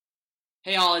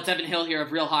Hey all, it's Evan Hill here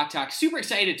of Real Hawk Talk. Super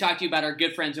excited to talk to you about our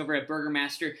good friends over at Burger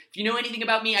Master. If you know anything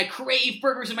about me, I crave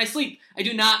burgers in my sleep. I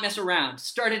do not mess around.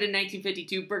 Started in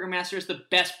 1952, Burger Master is the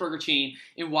best burger chain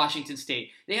in Washington State.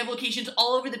 They have locations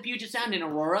all over the Puget Sound in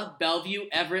Aurora, Bellevue,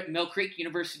 Everett, Mill Creek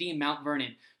University, and Mount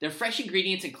Vernon. Their fresh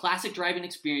ingredients and classic drive-in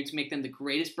experience make them the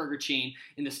greatest burger chain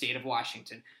in the state of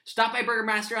Washington. Stop by Burger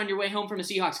Master on your way home from a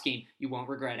Seahawks game. You won't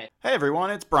regret it. Hey everyone,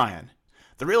 it's Brian.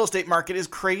 The real estate market is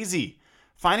crazy.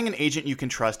 Finding an agent you can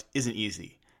trust isn't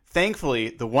easy. Thankfully,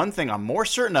 the one thing I'm more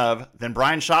certain of than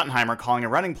Brian Schottenheimer calling a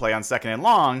running play on 2nd and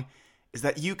long is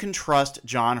that you can trust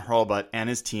John Hurlbut and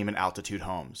his team at Altitude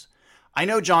Homes. I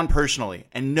know John personally,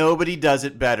 and nobody does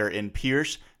it better in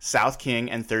Pierce, South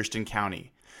King, and Thurston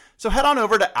County. So head on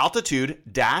over to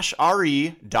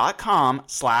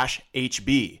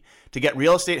altitude-re.com/HB to get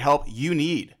real estate help you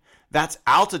need. That's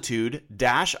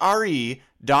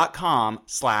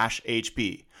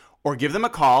altitude-re.com/HB. Or give them a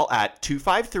call at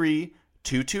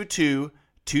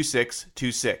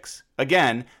 253-222-2626.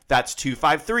 Again, that's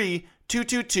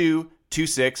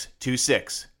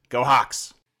 253-222-2626. Go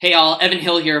Hawks! Hey all, Evan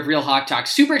Hill here of Real Hawk Talk.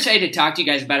 Super excited to talk to you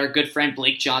guys about our good friend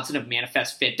Blake Johnson of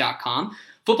ManifestFit.com.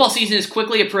 Football season is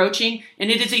quickly approaching, and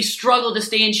it is a struggle to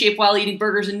stay in shape while eating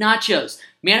burgers and nachos.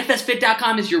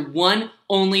 ManifestFit.com is your one,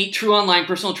 only true online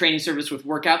personal training service with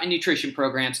workout and nutrition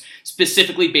programs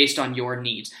specifically based on your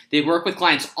needs. They work with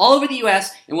clients all over the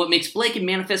U.S., and what makes Blake and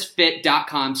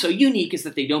ManifestFit.com so unique is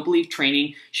that they don't believe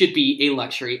training should be a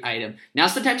luxury item.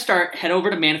 Now's the time to start. Head over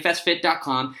to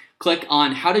ManifestFit.com. Click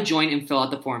on how to join and fill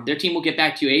out the form. Their team will get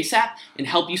back to you ASAP and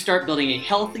help you start building a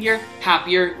healthier,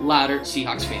 happier, louder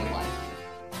Seahawks fan life.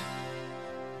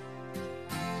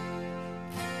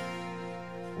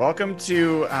 Welcome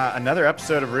to another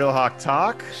episode of Real Hawk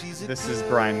Talk. This is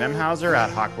Brian Nemhauser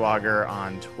at Hawkblogger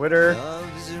on Twitter,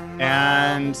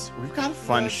 and we've got a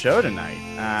fun show tonight.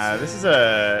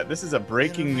 This is a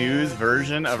breaking news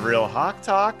version of Real Hawk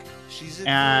Talk,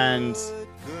 and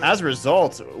as a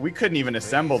result, we couldn't even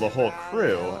assemble the whole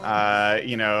crew.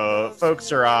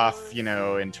 Folks are off,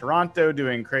 in Toronto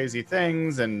doing crazy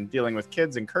things and dealing with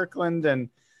kids in Kirkland, and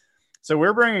so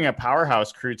we're bringing a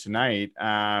powerhouse crew tonight,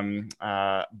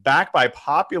 back by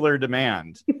popular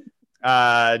demand.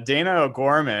 Dana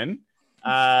O'Gorman,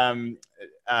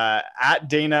 at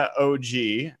Dana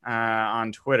OG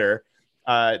on Twitter.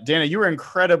 Dana, you were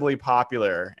incredibly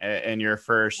popular in your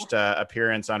first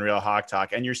appearance on Real Hawk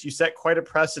Talk, and you set quite a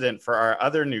precedent for our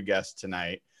other new guest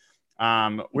tonight.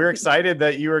 We're excited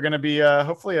that you are going to be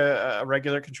hopefully a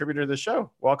regular contributor to the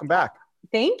show. Welcome back.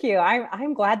 Thank you.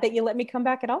 I'm glad that you let me come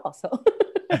back at all. So,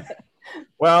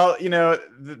 well,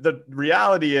 the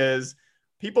reality is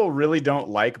people really don't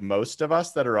like most of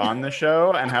us that are on the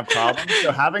show and have problems.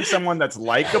 So having someone that's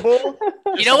likable.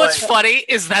 What's funny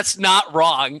is that's not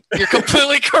wrong. You're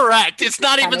completely correct. It's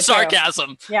not even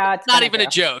sarcasm. Yeah, it's not even a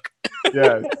joke.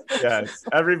 Yes.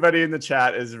 Everybody in the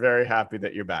chat is very happy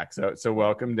that you're back. So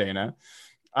welcome, Dana.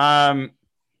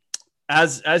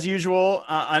 As usual,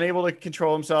 unable to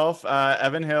control himself,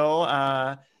 Evan Hill,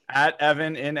 at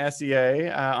Evan in SEA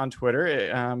on Twitter,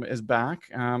 is back.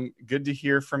 Good to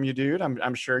hear from you, dude.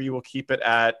 I'm sure you will keep it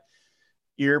at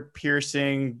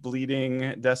ear-piercing, bleeding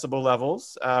decibel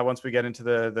levels once we get into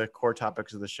the core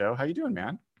topics of the show. How you doing,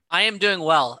 man? I am doing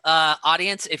well.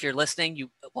 Audience, if you're listening,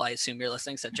 I assume you're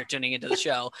listening since you're tuning into the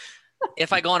show.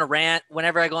 If I go on a rant,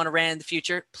 whenever I go on a rant in the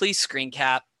future, please screen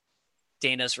cap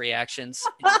Dana's reactions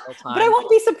in real time. But I won't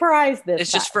be surprised this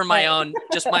It's just for my own,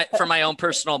 for my own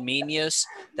personal meme use.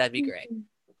 That'd be great.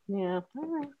 Yeah.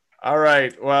 All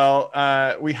right. Well,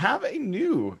 we have a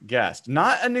new guest,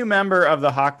 not a new member of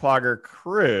the Hawkblogger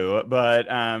crew, but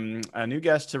a new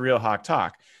guest to Real Hawk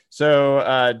Talk.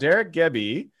 So Derek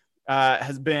Gebbie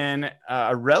has been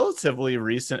a relatively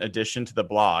recent addition to the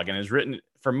blog and has written,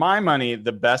 for my money,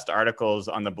 the best articles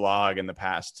on the blog in the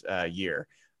past year.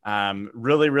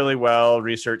 Really, really well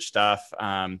researched stuff.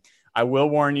 I will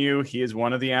warn you, he is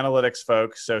one of the analytics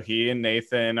folks. So he and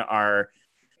Nathan are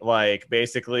like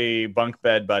basically bunk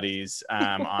bed buddies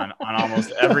on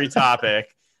almost every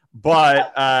topic.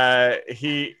 But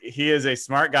he is a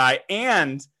smart guy,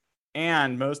 and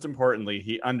most importantly,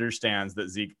 he understands that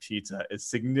Zeke Pizza is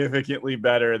significantly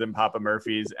better than Papa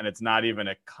Murphy's, and it's not even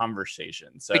a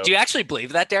conversation. So, Wait, do you actually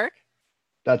believe that, Derek?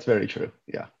 That's very true.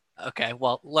 Yeah. Okay,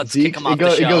 well, let's kick him off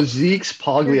the show. It goes Zeke's,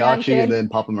 Pagliacci, and then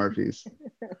Papa Murphy's.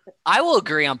 I will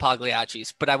agree on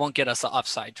Pagliacci's, but I won't get us off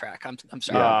sidetrack. I'm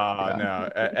sorry. No.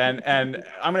 And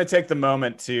I'm going to take the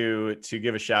moment to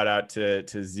give a shout out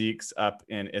to Zeke's up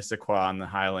in Issaquah on the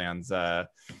Highlands.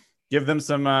 Give them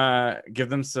some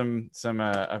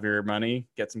of your money.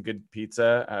 Get some good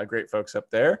pizza. Great folks up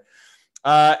there.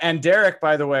 And Derek,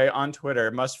 by the way, on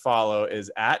Twitter, must follow,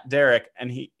 is at Derek,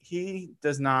 and he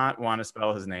does not want to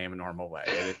spell his name a normal way.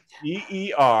 It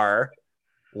is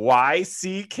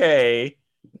DERYCK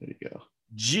There you go.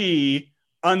 G_.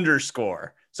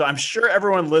 So I'm sure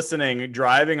everyone listening,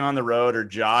 driving on the road or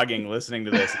jogging, listening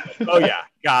to this, oh yeah,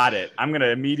 got it. I'm going to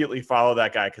immediately follow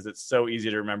that guy because it's so easy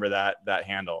to remember that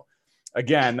handle.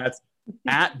 Again, that's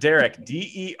at Derek,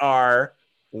 DERYCK.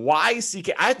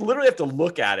 I literally have to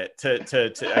look at it to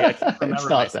I can't remember It's not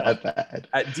myself. that bad.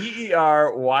 At DERYCKG_.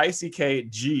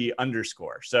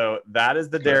 So that is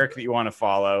the Derek that you want to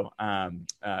follow.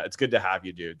 It's good to have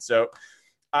you, dude. So,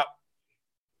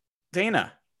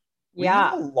 Dana, we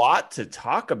have a lot to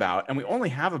talk about, and we only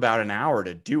have about an hour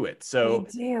to do it. So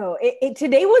we do.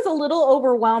 Today was a little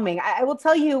overwhelming. I will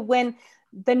tell you, when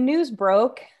the news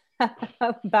broke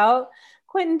about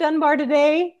Quinton Dunbar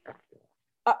today,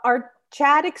 our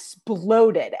chat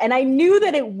exploded, and I knew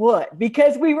that it would,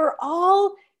 because we were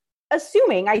all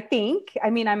assuming, I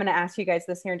mean, I'm going to ask you guys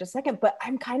this here in just a second, but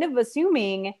I'm kind of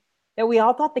assuming that we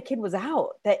all thought the kid was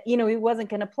out, that, he wasn't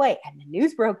going to play. And the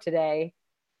news broke today.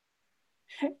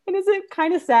 And is it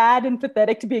kind of sad and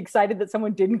pathetic to be excited that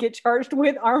someone didn't get charged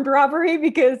with armed robbery?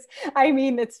 Because, I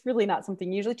mean, it's really not something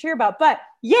you usually cheer about. But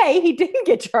yay, he didn't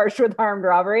get charged with armed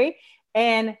robbery.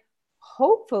 And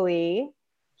hopefully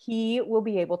he will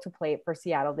be able to play for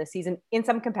Seattle this season in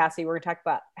some capacity. We're going to talk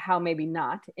about how maybe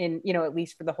not in, at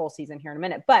least for the whole season here in a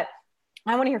minute. But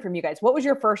I want to hear from you guys. What was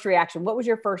your first reaction? What was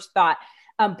your first thought?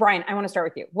 Brian, I want to start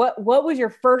with you. What was your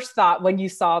first thought when you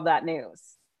saw that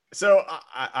news? So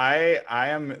I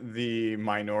am the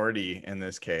minority in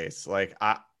this case. Like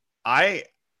I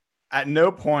at no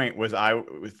point was I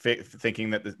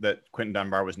thinking that Quinton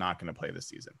Dunbar was not going to play this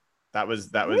season. That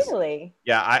was really,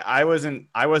 yeah. I wasn't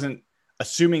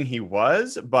assuming he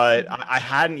was, but I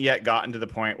hadn't yet gotten to the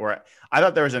point where I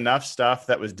thought there was enough stuff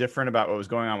that was different about what was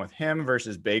going on with him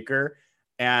versus Baker,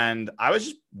 and I was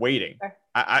just waiting.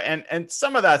 And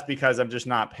some of that's because I'm just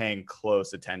not paying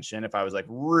close attention. If I was like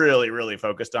really, really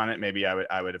focused on it, maybe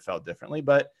I would have felt differently.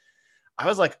 But I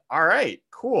was like, all right,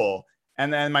 cool.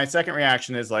 And then my second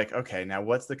reaction is like, okay, now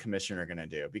what's the commissioner going to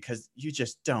do? Because you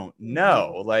just don't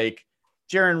know. Like,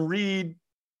 Jaron Reed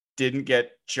didn't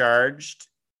get charged,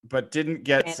 but didn't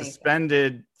get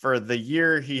suspended for the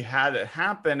year he had it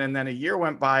happen. And then a year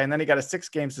went by, and then he got a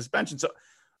 6-game suspension. So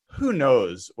who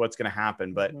knows what's going to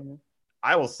happen? But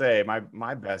I will say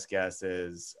my best guess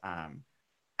is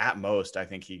at most, I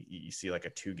think you see like a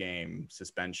 2-game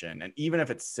suspension. And even if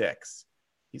it's 6,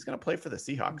 he's going to play for the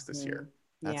Seahawks this year.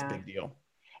 That's a big deal.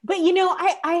 But,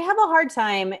 I have a hard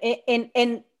time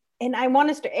and I want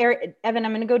us to, Evan,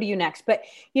 I'm going to go to you next. But,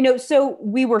 so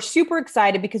we were super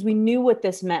excited because we knew what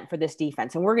this meant for this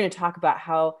defense. And we're going to talk about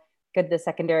how good the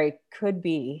secondary could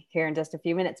be here in just a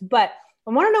few minutes. But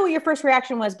I want to know what your first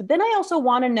reaction was. But then I also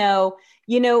want to know,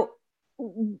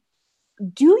 do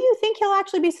you think he'll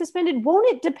actually be suspended?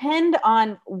 Won't it depend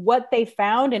on what they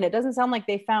found? And it doesn't sound like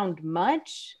they found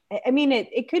much. I mean,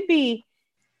 it could be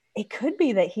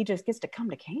that he just gets to come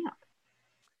to camp.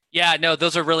 Yeah, no,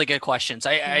 those are really good questions.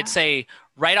 I'd say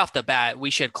right off the bat, we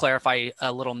should clarify a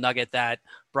little nugget that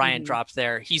Brian dropped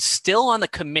there. He's still on the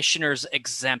commissioner's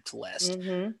exempt list.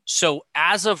 So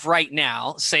as of right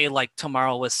now, say like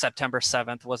tomorrow was September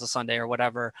 7th, was a Sunday or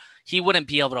whatever, he wouldn't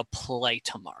be able to play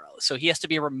tomorrow. So he has to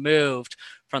be removed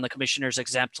from the commissioner's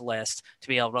exempt list to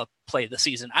be able to play the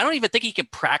season. I don't even think he can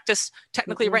practice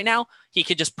technically right now. He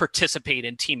could just participate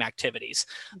in team activities.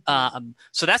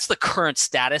 So that's the current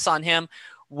status on him.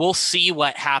 We'll see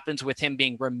what happens with him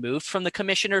being removed from the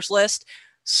commissioner's list.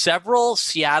 Several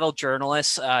Seattle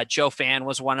journalists, Joe Fan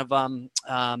was one of them,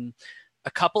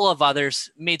 a couple of others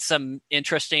made some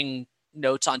interesting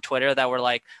notes on Twitter that were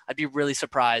like, I'd be really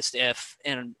surprised if,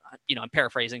 and I'm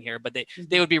paraphrasing here, but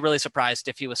they would be really surprised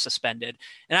if he was suspended.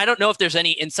 And I don't know if there's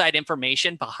any inside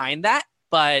information behind that,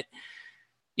 but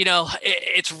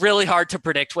it's really hard to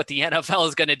predict what the NFL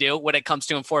is going to do when it comes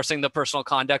to enforcing the personal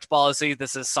conduct policy.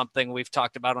 This is something we've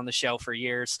talked about on the show for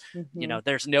years.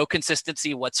 There's no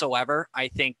consistency whatsoever. I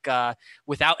think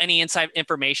without any inside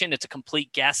information, it's a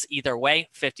complete guess either way,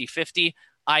 50-50.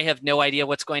 I have no idea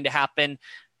what's going to happen.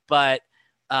 But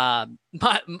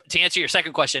to answer your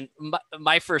second question,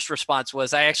 my first response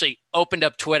was I actually opened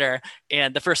up Twitter,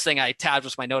 and the first thing I tabbed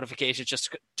was my notifications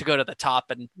just to go to the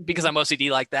top, and because I'm OCD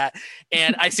like that,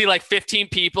 and I see like 15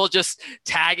 people just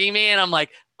tagging me, and I'm like,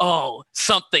 oh,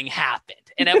 something happened.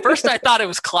 And at first I thought it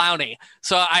was Clowney,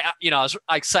 so I was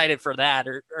excited for that,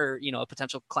 or a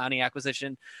potential Clowney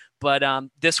acquisition, but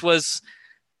this was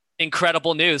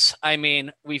incredible news. I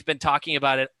mean, we've been talking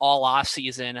about it all off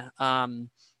season.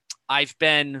 I've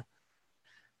been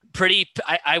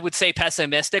I would say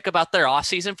pessimistic about their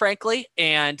offseason, frankly.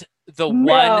 And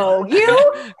No,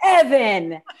 you,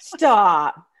 Evan,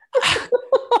 stop.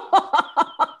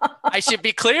 I should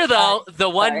be clear though. The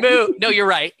one move. No, you're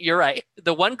right. You're right.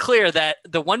 The one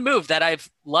move that I've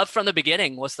loved from the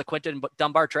beginning was the Quinton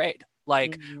Dunbar trade.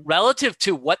 Like relative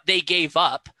to what they gave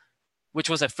up, which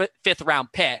was a fifth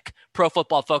round pick. Pro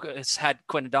Football Focus had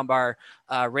Quinton Dunbar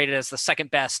rated as the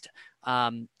second best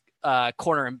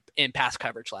corner in pass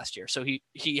coverage last year. So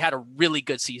he had a really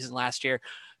good season last year.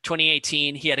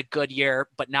 2018, he had a good year,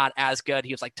 but not as good.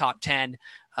 He was like top 10.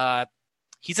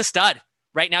 He's a stud.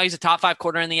 Right now, he's a top 5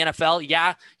 corner in the NFL.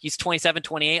 Yeah, he's 27,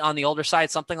 28 on the older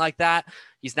side, something like that.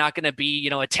 He's not going to be,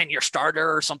 a 10-year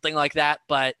starter or something like that.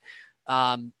 But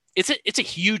it's a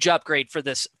huge upgrade for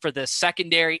this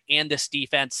secondary and this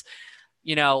defense.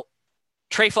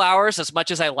 Trey Flowers, as much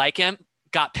as I like him,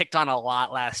 got picked on a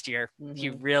lot last year. Mm-hmm.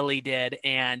 He really did.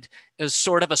 And it was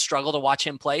sort of a struggle to watch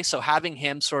him play. So having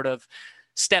him sort of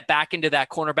step back into that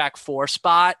cornerback 4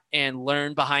 spot and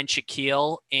learn behind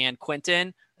Shaquille and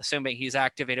Quinton, assuming he's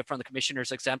activated from the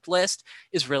commissioner's exempt list,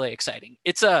 is really exciting.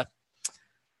 I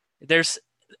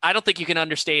don't think you can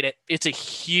understate it. It's a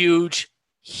huge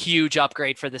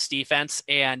upgrade for this defense.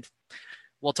 And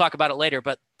we'll talk about it later,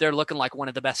 but they're looking like one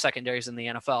of the best secondaries in the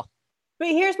NFL. But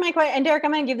here's my question. And Derek,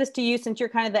 I'm going to give this to you since you're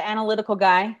kind of the analytical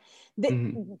guy.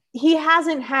 He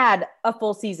hasn't had a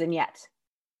full season yet.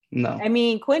 No. I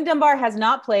mean, Quinton Dunbar has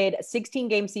not played a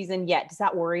 16-game season yet. Does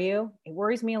that worry you? It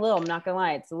worries me a little. I'm not going to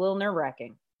lie. It's a little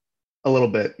nerve-wracking. A little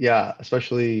bit, yeah.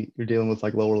 Especially you're dealing with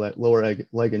like lower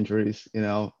leg injuries.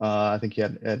 I think he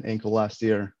had an ankle last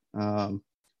year, and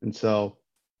so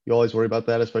you always worry about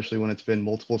that, especially when it's been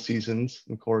multiple seasons.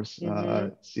 Of course,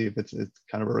 see if it's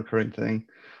kind of a recurring thing.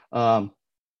 But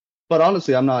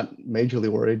honestly, I'm not majorly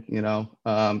worried.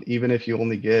 Even if you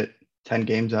only get 10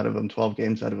 games out of him, 12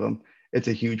 games out of him, it's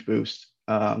a huge boost.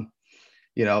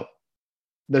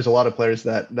 There's a lot of players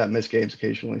that miss games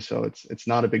occasionally, so it's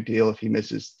not a big deal if he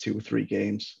misses 2 or 3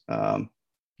 games.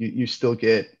 You still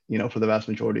get, for the vast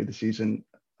majority of the season,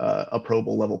 a Pro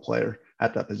Bowl level player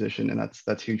at that position, and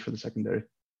that's huge for the secondary.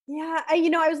 Yeah,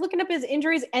 I was looking up his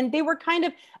injuries, and they were kind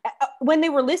of, when they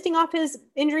were listing off his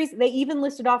injuries, they even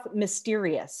listed off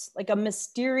mysterious, like a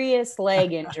mysterious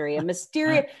leg injury, I'm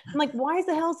like, why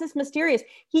the hell is this mysterious?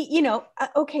 He,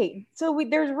 okay, so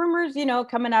there's rumors,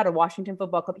 coming out of Washington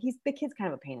Football Club. The kid's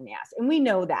kind of a pain in the ass, and we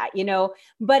know that,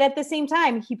 but at the same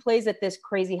time, he plays at this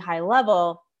crazy high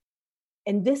level,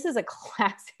 and this is a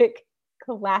classic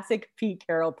Pete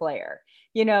Carroll player.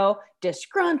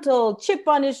 Disgruntled, chip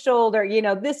on his shoulder.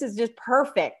 This is just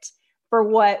perfect for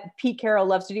what Pete Carroll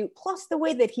loves to do. Plus the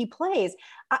way that he plays.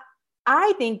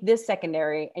 I think this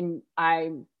secondary, and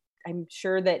I'm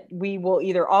sure that we will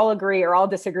either all agree or all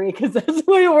disagree because that's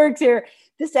the way it works here.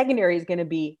 This secondary is going to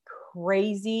be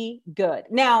crazy good.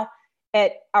 Now,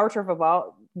 at Our Turf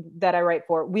Football that I write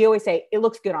for, we always say it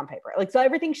looks good on paper. Like, so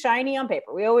everything's shiny on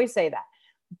paper. We always say that.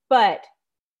 But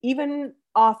even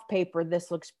off paper,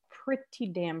 this looks pretty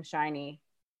damn shiny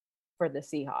for the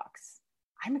Seahawks.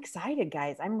 I'm excited,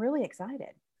 guys. I'm really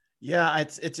excited. Yeah,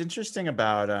 it's interesting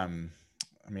about a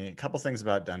couple things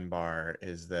about Dunbar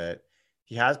is that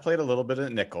he has played a little bit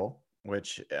of nickel,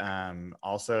 which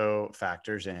also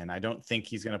factors in. I don't think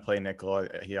he's going to play nickel.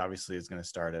 He obviously is going to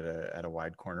start at a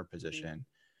wide corner position.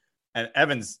 And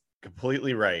Evan's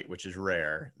completely right, which is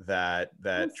rare. That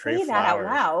Trey Flowers.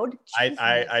 Out loud.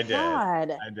 I did.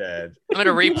 I did. I'm gonna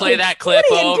replay that clip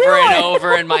over and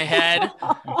over in my head,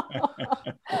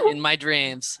 in my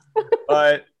dreams.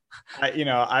 But I've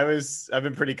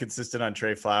been pretty consistent on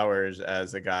Trey Flowers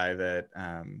as a guy that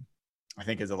I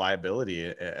think is a liability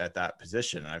at that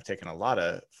position, and I've taken a lot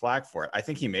of flack for it. I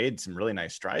think he made some really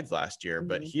nice strides last year,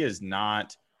 but he is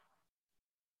not.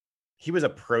 He was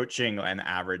approaching an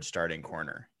average starting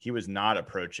corner. He was not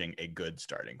approaching a good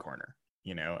starting corner,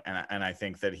 and I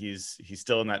think that he's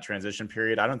still in that transition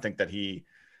period. I don't think that he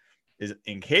is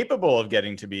incapable of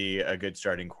getting to be a good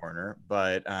starting corner,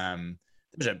 but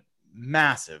there's a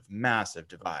massive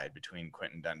divide between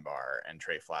Quinton Dunbar and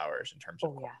Trey Flowers in terms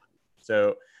of quality.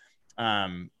 So,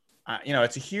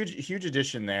 it's a huge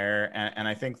addition there. And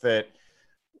I think that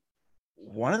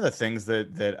one of the things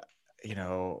that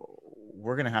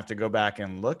we're going to have to go back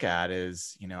and look at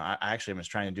is, I actually was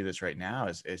trying to do this right now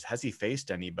is has he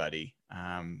faced anybody,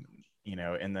 in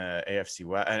the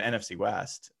NFC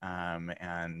West,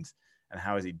 and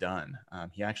how has he done?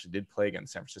 He actually did play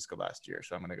against San Francisco last year,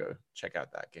 so I'm going to go check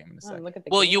out that game in a second.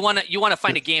 Well, you want to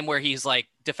find a game where he's like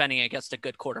defending against a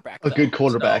good quarterback. A good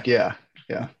quarterback, yeah.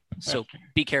 So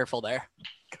be careful there.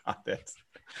 Got it.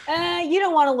 You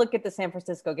don't want to look at the San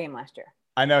Francisco game last year.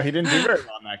 I know he didn't do very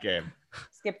well in that game.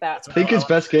 Skip that. I think his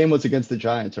best game was against the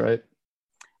Giants, right?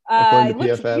 He According to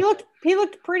PFF.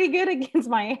 looked pretty good against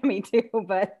Miami too,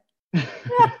 but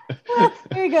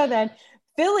there you go then.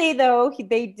 Philly though, he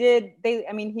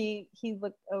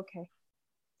looked okay.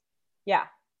 Yeah.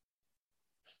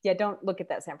 Don't look at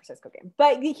that San Francisco game.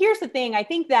 But here's the thing. I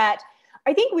think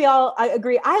we all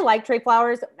agree. I like Trey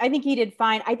Flowers. I think he did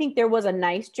fine. I think there was a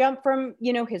nice jump from,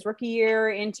 his rookie year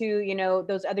into,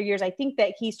 those other years. I think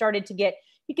that he started to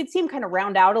you could see him kind of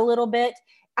round out a little bit.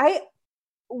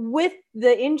 With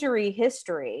the injury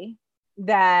history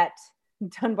that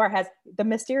Dunbar has, the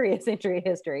mysterious injury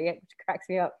history, it cracks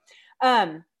me up.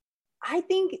 I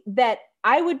think that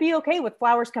I would be okay with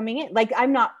Flowers coming in. Like,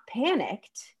 I'm not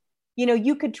panicked.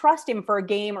 You could trust him for a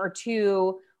game or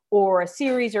two or a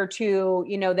series or two,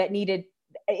 that needed,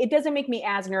 it doesn't make me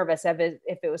as nervous if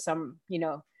it was some,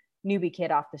 newbie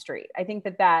kid off the street. I think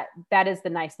that is the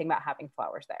nice thing about having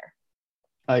Flowers there.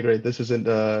 I agree. This isn't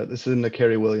a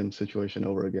Kerry Williams situation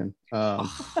over again.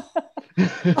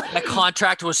 That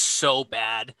contract was so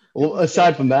bad. Well,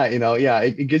 aside from that,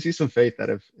 it gives you some faith that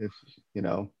if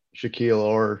Shaquille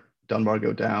or Dunbar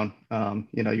go down,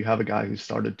 you have a guy who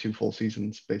started 2 full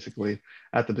seasons basically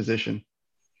at the position.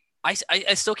 I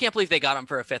still can't believe they got him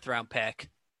for a 5th round pick.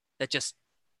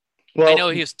 Well, I know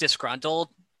he was disgruntled,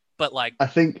 but I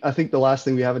think the last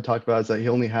thing we haven't talked about is that he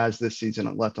only has this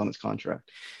season left on his contract.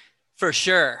 For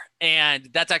sure. And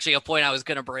that's actually a point I was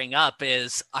going to bring up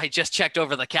is I just checked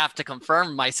over the cap to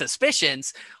confirm my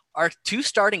suspicions. Our 2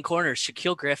 starting corners,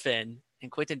 Shaquille Griffin and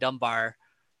Quinton Dunbar,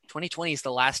 2020 is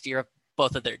the last year of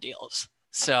both of their deals.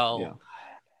 So yeah.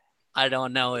 I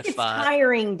don't know if it's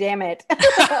tiring, damn it.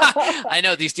 I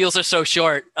know these deals are so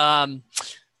short. But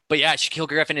yeah, Shaquille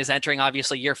Griffin is entering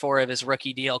obviously year 4 of his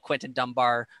rookie deal. Quinton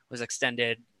Dunbar was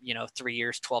extended, 3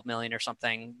 years, $12 million or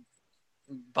something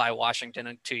by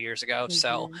Washington 2 years ago. Mm-hmm.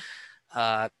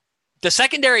 So the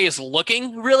secondary is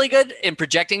looking really good and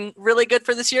projecting really good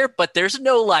for this year, but there's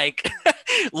no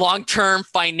long-term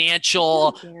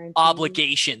financial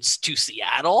obligations to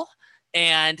Seattle.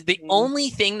 And the only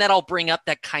thing that I'll bring up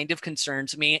that kind of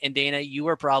concerns me, and Dana, you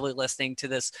were probably listening to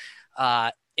this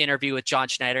interview with John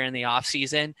Schneider in the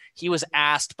offseason. He was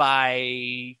asked by,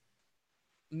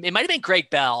 it might've been Greg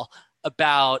Bell,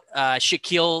 about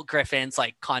Shaquille Griffin's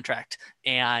contract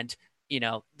and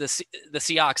the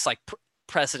Seahawks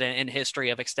precedent in history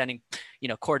of extending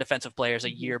core defensive players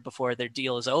a year before their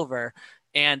deal is over,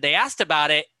 and they asked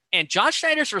about it, and John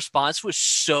Schneider's response was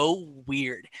so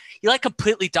weird. He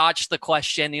completely dodged the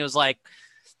question. He was like,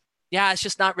 yeah, it's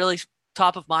just not really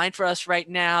top of mind for us right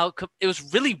now. It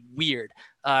was really weird.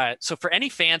 So for any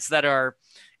fans that are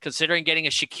considering getting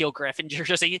a Shaquille Griffin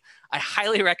jersey, I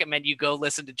highly recommend you go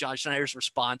listen to John Schneider's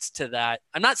response to that.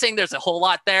 I'm not saying there's a whole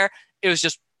lot there. It was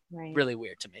just really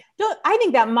weird to me. I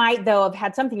think that might, though, have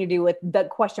had something to do with the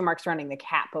question marks surrounding the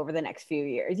cap over the next few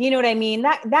years. You know what I mean?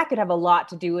 That could have a lot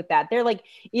to do with that. They're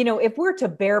if we're to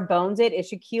bare bones it,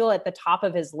 is Shaquille at the top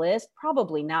of his list?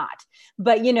 Probably not.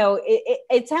 But,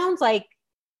 it sounds like.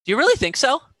 Do you really think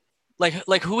so?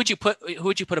 Who would you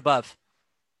put above?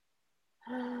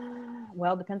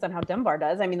 Well, it depends on how Dunbar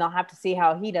does. I mean, they'll have to see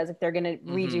how he does if they're going to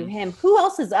redo him. Who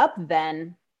else is up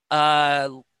then?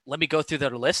 Let me go through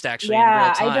their list actually. Yeah, in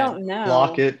real time. I don't know.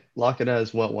 Lockett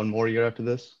has one more year after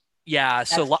this? Yeah,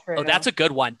 that's a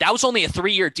good one. That was only a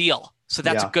 3-year deal, so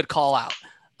that's a good call out.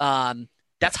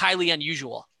 That's highly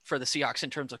unusual for the Seahawks in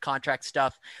terms of contract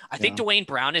stuff. I think Dwayne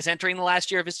Brown is entering the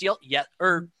last year of his deal. Yeah,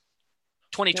 or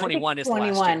 2021 is the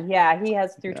last year. Yeah, he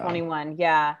has through 21.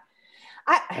 Yeah.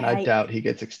 I doubt he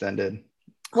gets extended.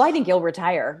 Well, I think he'll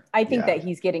retire. I think that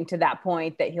he's getting to that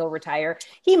point that he'll retire.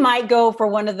 He might go for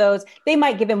one of those. They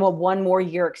might give him a 1 more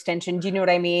year extension. Do you know what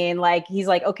I mean? He's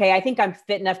okay, I think I'm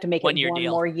fit enough to make it 1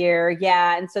 more year.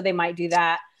 Yeah. And so they might do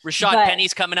that. Rashad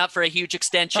Penny's coming up for a huge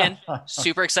extension.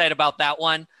 Super excited about that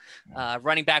one.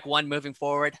 Running back 1 moving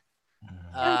forward.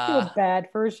 I feel bad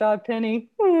for Rashad Penny.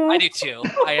 I do too.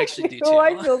 I actually do too.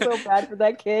 I feel so bad for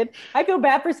that kid. I feel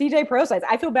bad for CJ Prosise.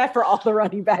 I feel bad for all the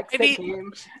running backs that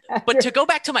came. But to go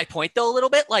back to my point though a little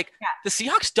bit, the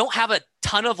Seahawks don't have a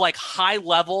ton of high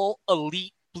level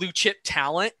elite blue chip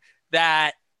talent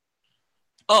that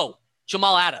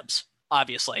Jamal Adams,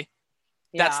 obviously.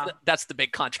 Yeah. That's the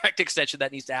big contract extension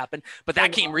that needs to happen. But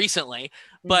that came recently.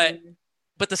 But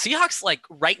the Seahawks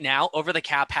right now over the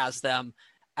cap has them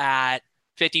at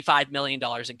 $55 million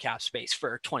in cap space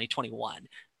for 2021.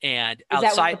 And is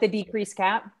outside that with the decreased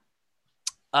cap?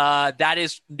 It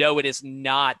is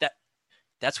not.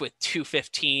 That's with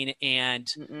 215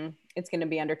 and it's going to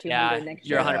be under 200 next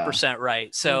year. You're 100%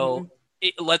 right. So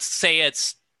let's say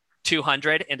it's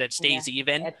 200 and it stays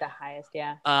even. At the highest,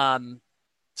 yeah.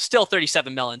 Still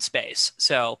 37 mil in space.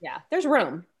 So yeah, there's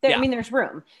room. I mean, there's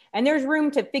room, and there's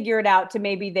room to figure it out to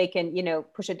maybe they can,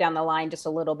 push it down the line just a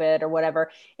little bit or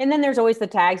whatever. And then there's always the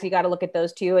tags. You got to look at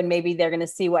those too. And maybe they're going to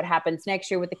see what happens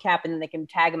next year with the cap, and then they can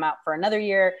tag him out for another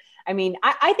year. I mean,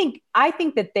 I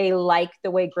think that they like the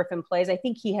way Griffin plays. I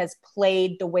think he has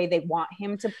played the way they want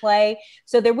him to play.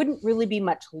 So there wouldn't really be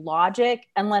much logic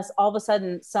unless all of a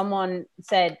sudden someone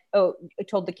said,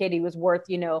 told the kid he was worth,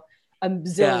 $1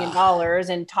 zillion dollars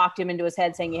and talked him into his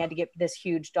head saying he had to get this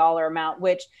huge dollar amount,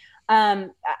 which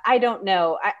I don't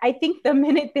know. I think the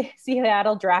minute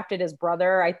Seattle drafted his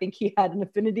brother, I think he had an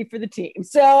affinity for the team.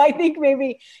 So I think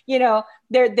maybe,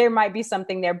 there might be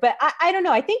something there, but I don't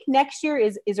know. I think next year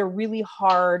is a really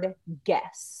hard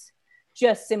guess,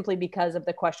 just simply because of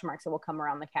the question marks that will come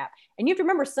around the cap. And you have to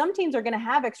remember, some teams are going to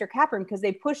have extra cap room because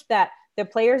they pushed the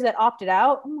players that opted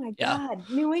out. Oh my God,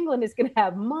 New England is going to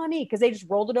have money because they just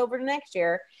rolled it over to next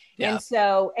year. Yeah.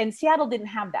 And Seattle didn't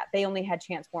have that. They only had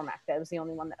Chance Warmack. That was the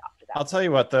only one that opted out. I'll tell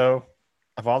you what, though,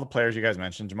 of all the players you guys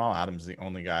mentioned, Jamal Adams is the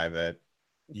only guy that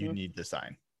you need to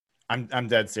sign. I'm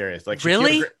dead serious. Like,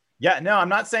 really? No, I'm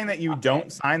not saying that you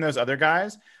don't sign those other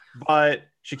guys, but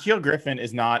Shaquille Griffin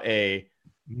is not a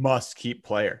must keep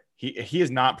player. He has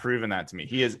not proven that to me.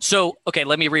 He is. So, okay,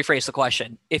 let me rephrase the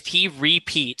question. If he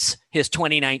repeats his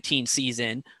 2019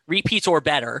 season, repeats or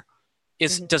better,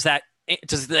 does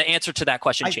the answer to that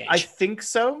question change? I think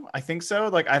so.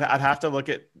 Like, I'd have to look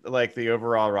at like the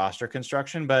overall roster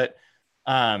construction, but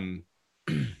you're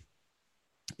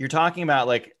talking about,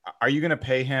 like, are you going to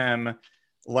pay him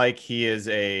like he is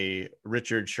a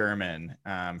Richard Sherman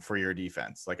for your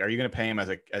defense? Like, are you going to pay him as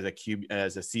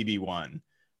a CB1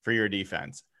 for your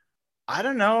defense? I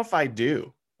don't know if I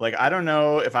do. Like, I don't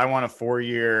know if I want a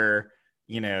 4-year,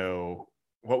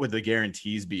 what would the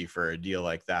guarantees be for a deal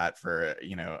like that for,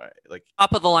 like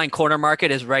top of the line corner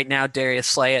market is right now Darius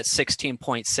Slay at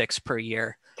 16.6 per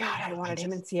year. God, I wanted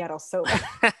him in Seattle so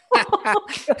bad. Oh,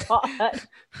 God.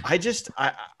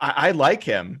 I like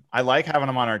him. I like having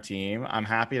him on our team. I'm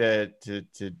happy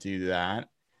to do that.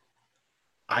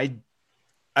 I'm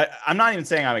not even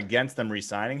saying I'm against them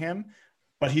re-signing him,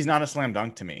 but he's not a slam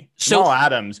dunk to me. So Jamal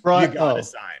Adams, you gotta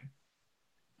sign.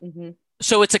 Mm-hmm.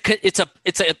 So it's a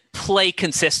play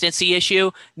consistency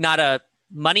issue, not a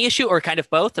money issue, or kind of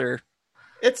both, or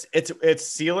it's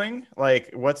ceiling. Like,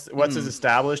 what's his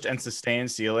established and sustained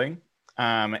ceiling,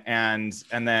 and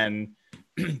then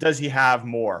does he have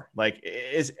more? Like,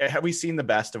 have we seen the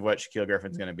best of what Shaquille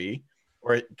Griffin's going to be,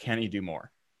 or can he do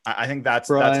more? I think that's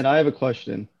Brian. I have a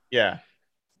question. Yeah.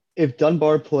 If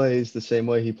Dunbar plays the same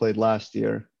way he played last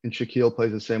year and Shaquille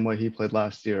plays the same way he played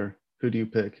last year, who do you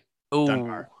pick?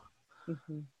 Dunbar.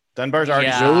 Mm-hmm. Dunbar's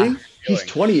already really? He's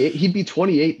 28. He'd be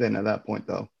 28 then at that point,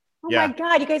 though. Oh my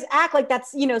God, you guys act like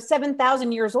that's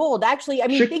 7,000 years old. Actually, I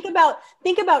mean, think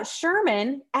about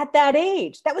Sherman at that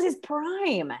age. That was his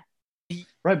prime.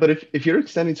 Right, but if you're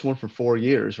extending someone for 4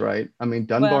 years, right? I mean,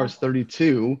 Dunbar's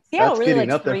 32. That's really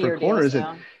getting up there for corners,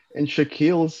 deals, and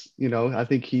Shaquille's, I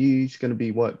think he's going to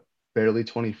be barely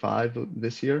 25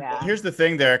 this year. Yeah. Here's the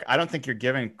thing, Derek. I don't think you're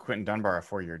giving Quentin Dunbar a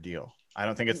 4-year deal. I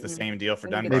don't think it's the same deal for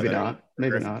Dunbar.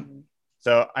 Maybe not.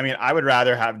 So, I mean, I would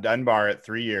rather have Dunbar at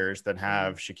 3 years than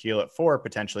have Shaquille at 4,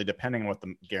 potentially, depending on what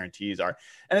the guarantees are.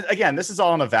 And again, this is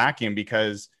all in a vacuum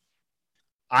because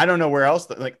I don't know where else.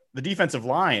 Like, the defensive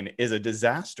line is a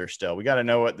disaster still. We got to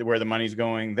know where the money's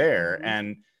going there. Mm-hmm.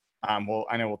 And I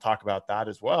know we'll talk about that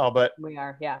as well, but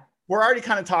we're already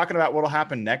kind of talking about what'll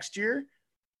happen next year.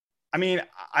 I mean,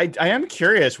 I am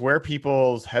curious where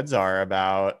people's heads are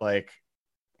about, like,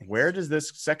 where does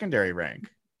this secondary rank?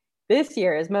 This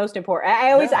year is most important.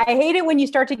 I hate it when you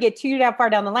start to get too far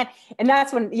down the line. And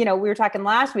that's when, we were talking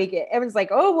last week, everyone's like,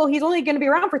 oh, well, he's only going to be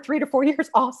around for 3 to 4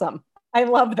 years. Awesome. I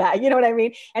love that. You know what I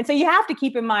mean? And so you have to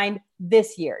keep in mind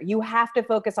this year. You have to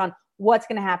focus on what's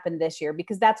going to happen this year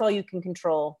because that's all you can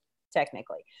control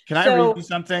technically. Can I read you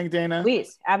something, Dana?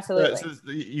 Please,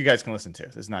 absolutely. You guys can listen to.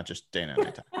 This is not just Dana and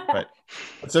I talk. But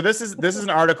so this is an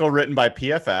article written by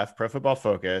PFF, Pro Football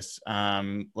Focus,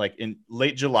 like in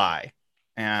late July,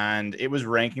 and it was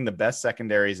ranking the best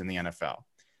secondaries in the NFL.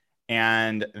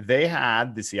 And they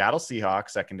had the Seattle Seahawks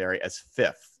secondary as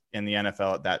 5th in the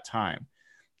NFL at that time.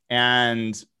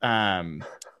 And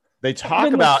they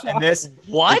talk about in this.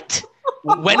 What?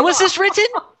 When was this written?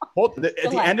 At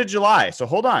the end of July. So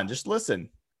hold on, just listen.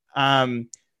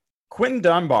 Quentin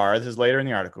Dunbar, this is later in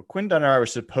the article. Quentin Dunbar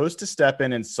was supposed to step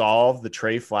in and solve the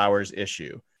Trey Flowers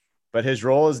issue, but his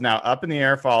role is now up in the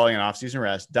air following an offseason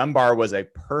rest. Dunbar was a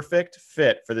perfect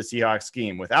fit for the Seahawks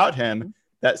scheme. Without him,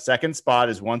 that second spot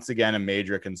is once again a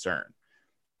major concern.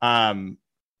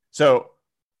 So,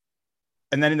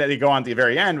 and then they go on at the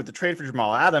very end with the trade for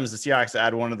Jamal Adams. The Seahawks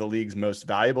add one of the league's most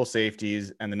valuable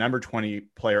safeties and the number 20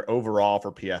 player overall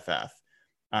for PFF.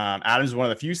 Adams is one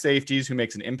of the few safeties who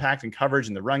makes an impact in coverage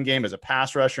in the run game as a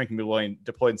pass rusher and can be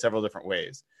deployed in several different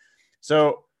ways.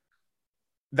 So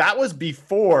that was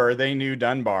before they knew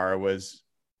Dunbar was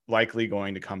likely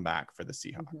going to come back for the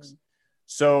Seahawks. Mm-hmm.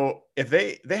 So if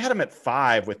they had him at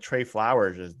 5 with Trey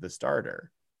Flowers as the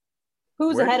starter,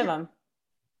 who's ahead of him?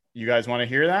 You guys want to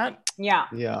hear that? Yeah.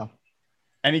 Yeah.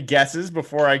 Any guesses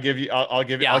before I give you? I'll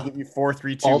give you 4,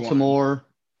 3, 2, Baltimore,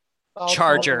 1.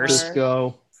 Chargers,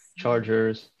 Francisco,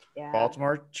 Chargers. Yeah.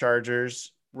 Baltimore,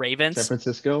 Chargers, Ravens, San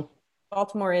Francisco.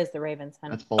 Baltimore is the Ravens.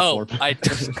 Honey. That's Baltimore.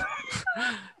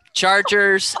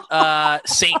 Chargers,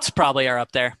 Saints probably are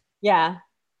up there. Yeah.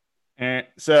 And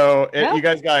so you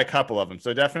guys got a couple of them.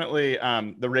 So definitely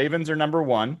the Ravens are number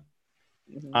 1.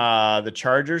 Mm-hmm. The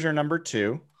Chargers are number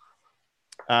 2.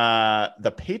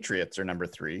 The Patriots are number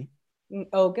 3.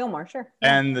 Oh, Gilmore, sure.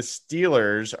 Yeah. And the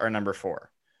Steelers are number 4.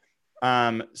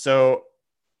 So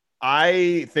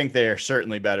I think they are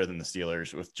certainly better than the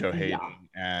Steelers with Joe Hayden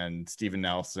and Steven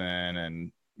Nelson,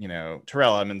 and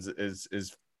Terrell Owens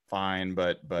is fine,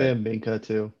 but they have Minka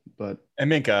too, and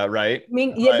Minka, right?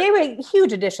 They were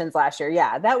huge additions last year.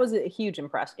 Yeah, that was a huge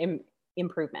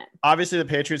improvement. Obviously, the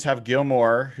Patriots have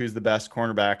Gilmore, who's the best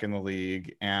cornerback in the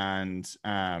league, and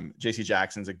J.C.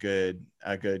 Jackson's a good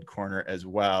corner as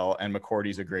well, and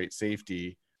McCourty's a great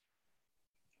safety.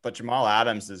 But Jamal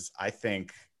Adams is, I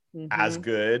think, as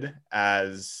good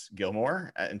as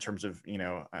Gilmore in terms of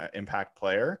impact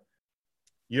player.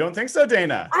 You don't think so,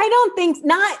 Dana? I don't think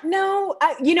not. No,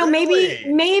 really?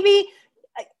 maybe.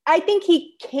 I think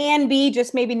he can be,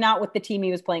 just maybe not with the team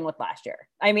he was playing with last year.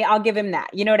 I mean, I'll give him that.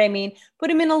 You know what I mean?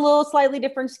 Put him in a little slightly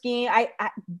different scheme.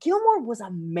 Gilmore was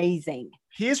amazing.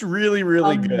 He's really,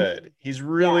 really good. He's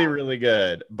really, really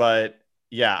good. But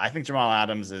yeah, I think Jamal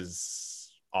Adams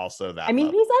is also that. I mean,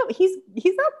 level. he's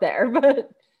up there, but.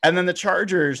 And then the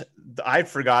Chargers, I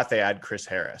forgot they had Chris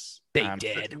Harris. They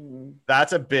did.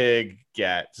 That's a big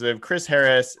get. So they have Chris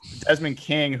Harris, Desmond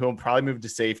King, who will probably move to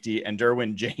safety, and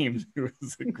Derwin James, who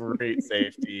is a great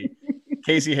safety.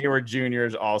 Casey Hayward Jr.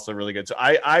 is also really good. So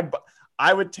I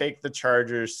would take the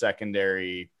Chargers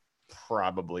secondary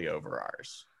probably over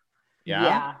ours.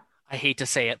 Yeah. I hate to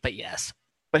say it, but yes.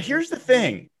 But here's the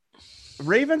thing.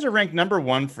 Ravens are ranked number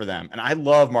 1 for them. And I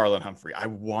love Marlon Humphrey. I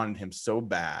wanted him so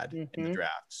bad in the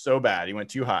draft. So bad. He went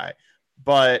too high.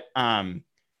 But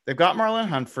they've got Marlon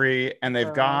Humphrey, and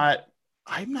they've got –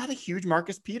 I'm not a huge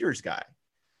Marcus Peters guy.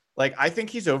 Like, I think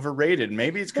he's overrated.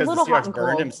 Maybe it's because the Seahawks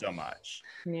burned him so much.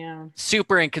 Yeah.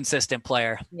 Super inconsistent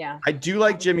player. Yeah. I do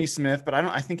like Jimmy Smith, but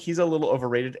I think he's a little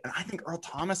overrated. And I think Earl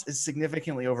Thomas is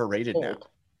significantly overrated now.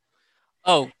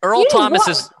 Oh, Earl Thomas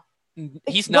is –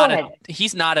 he's not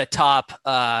a top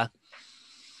 5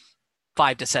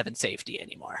 to 7 safety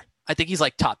anymore. I think he's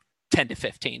like top 10 to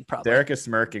 15 probably. Derek is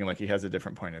smirking like he has a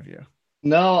different point of view.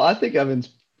 No, I think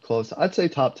Evan's close. I'd say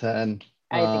top 10.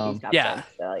 I think he's top 10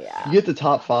 still, yeah. You get the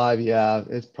top 5,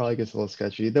 it probably gets a little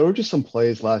sketchy. There were just some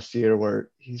plays last year where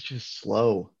he's just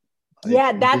slow.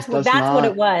 Yeah, that's what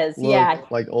it was. Yeah,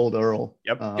 like old Earl.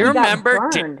 Yep. You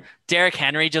remember Derrick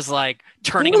Henry just like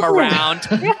turning him around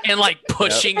and like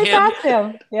pushing him?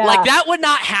 Yeah. Like that would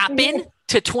not happen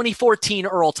to 2014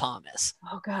 Earl Thomas.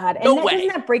 Oh God. No way. Doesn't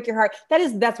that break your heart?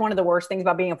 That's one of the worst things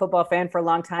about being a football fan for a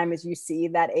long time is you see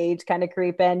that age kind of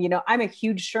creep in. I'm a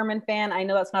huge Sherman fan. I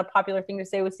know that's not a popular thing to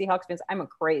say with Seahawks fans. I'm a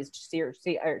crazed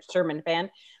Sherman fan.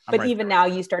 But even now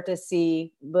you start to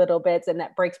see little bits, and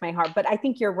that breaks my heart. But I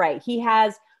think you're right. He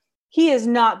is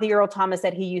not the Earl Thomas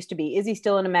that he used to be. Is he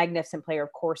still a magnificent player?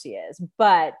 Of course he is.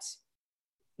 But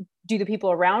do the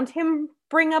people around him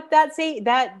bring up that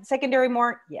secondary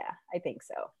more? Yeah, I think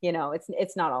so.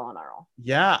 It's not all on Earl.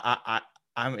 Yeah,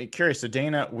 I'm curious. So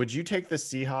Dana, would you take the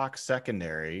Seahawks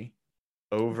secondary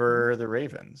over the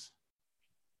Ravens?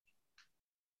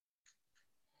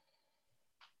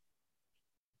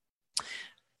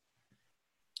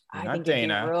 I think it'd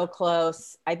be real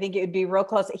close. I think it would be real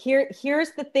close.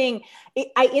 Here's the thing.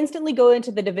 I instantly go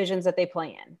into the divisions that they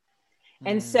play in.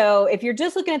 And so if you're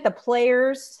just looking at the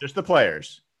players. Just the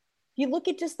players. If you look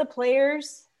at just the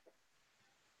players,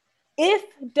 if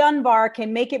Dunbar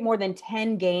can make it more than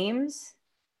 10 games,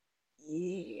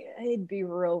 it'd be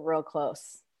real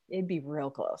close. It'd be real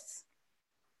close.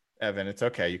 Evan, it's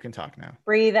okay. You can talk now.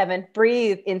 Breathe, Evan.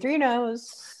 Breathe in through your nose.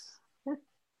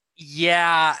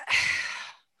 Yeah.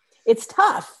 It's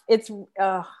tough.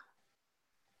 They're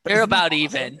about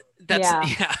even. That's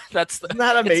Isn't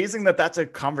that amazing that's a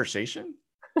conversation?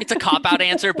 It's a cop-out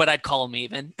answer, but I'd call them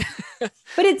even.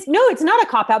 But it's not a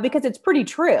cop out because it's pretty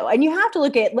true. And you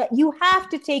have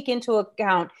to take into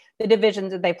account the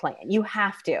divisions that they play in. You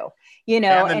have to, and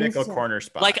the nickel corner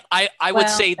spot. Like I would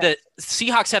say that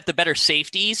Seahawks have the better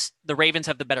safeties. The Ravens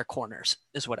have the better corners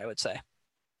is what I would say.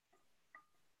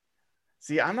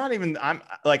 See, I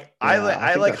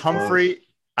like Humphrey. Close.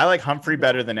 I like Humphrey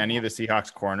better than any of the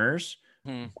Seahawks corners,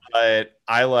 but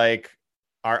I like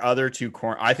our other two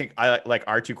I think I like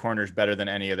our two corners better than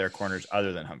any of their corners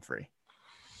other than Humphrey.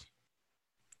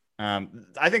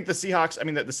 I think the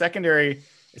Seahawks, the secondary,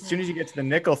 as soon as you get to the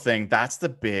nickel thing, that's the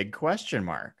big question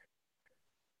mark.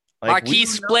 Like,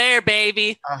 Marquise Blair,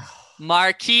 baby.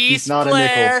 Marquise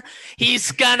Blair.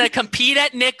 He's going to compete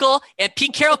at nickel, and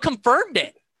Pete Carroll confirmed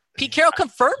it. Pete Carroll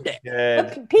confirmed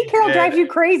it. Pete Carroll drives you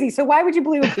crazy, so why would you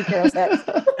believe what Pete Carroll says?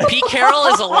 Pete Carroll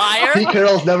is a liar. Pete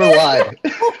Carroll's never lied.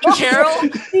 Pete Carroll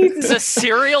is a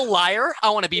serial liar. I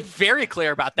want to be very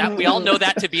clear about that. We all know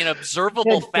that to be an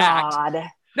observable fact. God.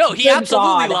 No, he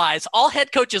absolutely lies. All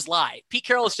head coaches lie. Pete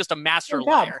Carroll is just a master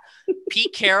liar.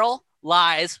 Pete Carroll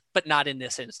lies, but not in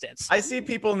this instance. I see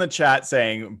people in the chat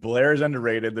saying Blair's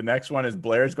underrated. The next one is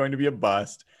Blair's going to be a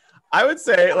bust. I would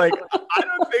say, I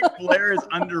don't think Blair is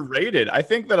underrated. I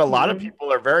think that a lot of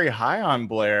people are very high on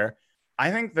Blair.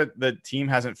 I think that the team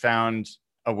hasn't found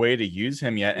a way to use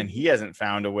him yet, and he hasn't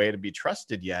found a way to be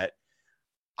trusted yet.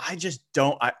 I just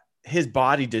don't. His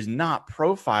body does not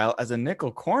profile as a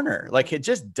nickel corner. It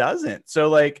just doesn't.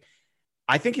 So,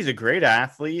 I think he's a great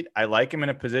athlete. I like him in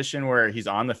a position where he's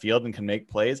on the field and can make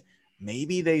plays.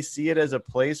 Maybe they see it as a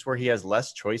place where he has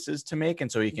less choices to make,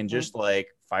 and so he can just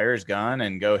fire his gun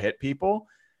and go hit people.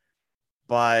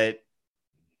 But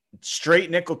straight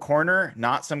nickel corner,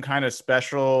 not some kind of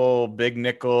special big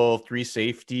nickel 3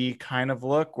 safety kind of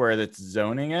look where that's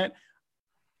zoning it.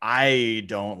 I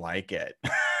don't like it.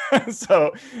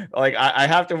 So I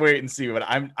have to wait and see, but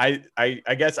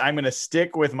I guess I'm going to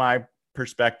stick with my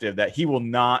perspective that he will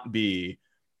not be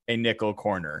a nickel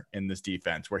corner in this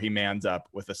defense where he mans up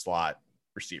with a slot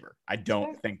receiver. I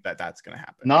don't think that that's going to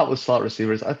happen. Not with slot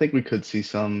receivers. I think we could see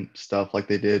some stuff like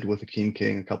they did with Akeem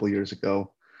King a couple years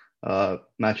ago,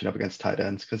 matching up against tight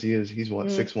ends, because he's what,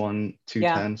 6'1",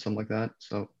 210, something like that.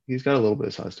 So he's got a little bit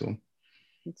of size to him.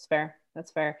 That's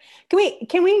fair.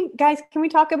 Can we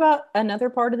talk about another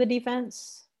part of the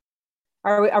defense?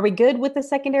 Are we good with the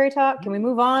secondary talk? Can we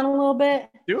move on a little bit?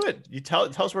 Do it. You tell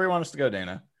us where you want us to go,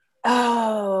 Dana.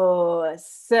 Oh,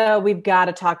 so we've got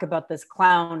to talk about this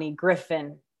Clowney,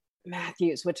 Griffin,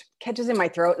 Matthews, which catches in my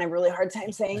throat, and I have a really hard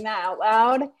time saying that out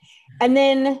loud. And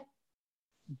then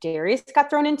Darius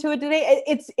got thrown into it today.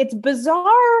 It's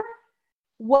bizarre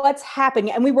what's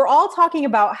happening. And we were all talking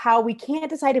about how we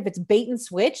can't decide if it's bait and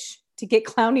switch to get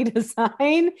Clowney to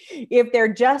sign, if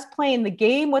they're just playing the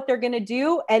game, what they're going to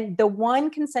do. And the one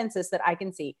consensus that I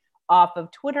can see off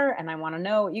of Twitter, and I want to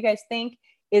know what you guys think,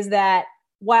 is that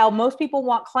while most people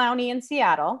want Clowney in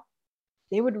Seattle,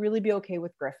 they would really be okay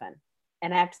with Griffin.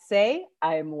 And I have to say,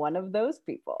 I'm one of those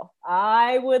people.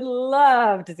 I would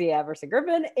love to see Everson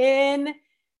Griffin in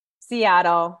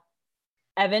Seattle.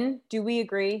 Evan, do we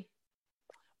agree?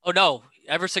 Oh, no.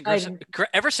 Everson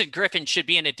Griffin should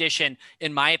be an addition,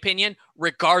 in my opinion,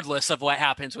 regardless of what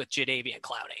happens with Jadeveon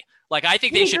Clowney. I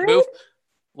think they should move.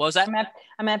 What was that? I'm going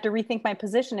to have to rethink my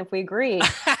position if we agree.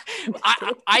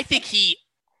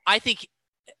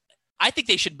 I think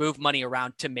they should move money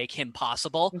around to make him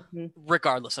possible,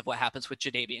 regardless of what happens with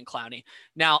Jadeveon Clowney.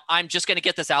 Now, I'm just going to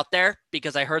get this out there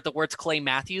because I heard the words Clay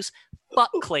Matthews. Fuck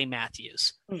Clay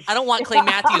Matthews. I don't want Clay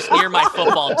Matthews near my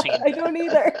football team. I don't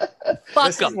either. Fuck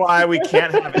this him. Is why we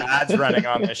can't have ads running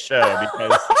on this show,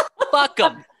 because fuck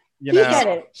him. Get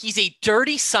it. He's a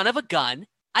dirty son of a gun.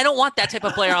 I don't want that type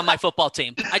of player on my football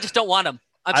team. I just don't want him.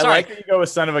 I'm sorry. I like that you go with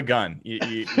son of a gun.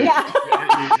 You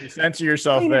censor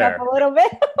yourself Clean there a little bit.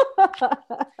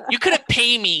 You couldn't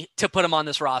pay me to put him on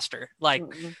this roster. I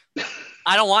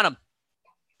don't want him.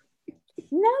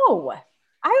 No,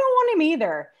 I don't want him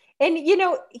either. And,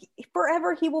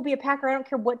 forever he will be a Packer. I don't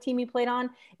care what team he played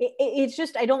on. It's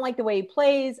just, I don't like the way he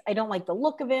plays. I don't like the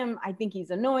look of him. I think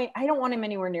he's annoying. I don't want him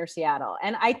anywhere near Seattle.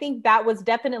 And I think that was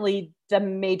definitely the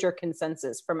major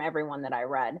consensus from everyone that I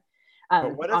read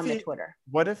on the Twitter.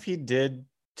 What if he did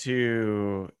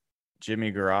to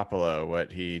Jimmy Garoppolo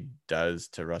what he does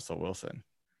to Russell Wilson?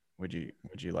 Would you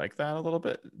like that a little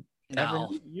bit?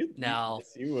 No, no,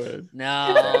 yes, you would. No.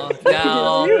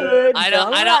 I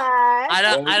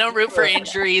don't root for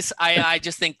injuries. I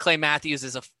just think Clay Matthews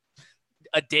is a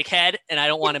dickhead, and I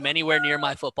don't want him anywhere near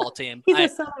my football team. He's a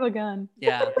son of a gun.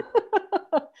 Yeah,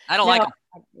 I don't like him.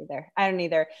 I don't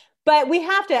either. But we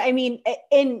have to. I mean,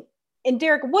 and And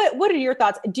Derek, what are your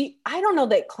thoughts? I don't know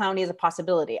that Clowney is a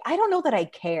possibility. I don't know that I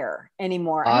care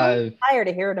anymore. I'm tired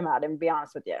of hearing about him, to be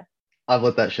honest with you. I've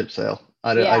let that ship sail.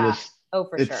 I just,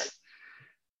 for sure.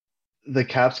 The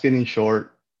cap's getting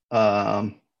short.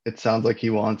 It sounds like he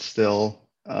wants still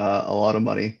a lot of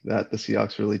money that the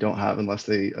Seahawks really don't have unless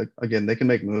they can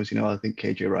make moves. I think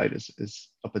KJ Wright is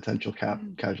a potential cap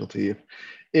casualty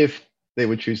if they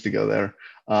would choose to go there.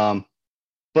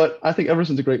 But I think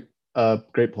Everson's a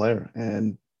great player,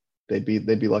 and they'd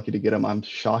be lucky to get him. I'm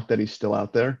shocked that he's still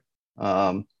out there.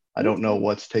 I don't know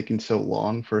what's taking so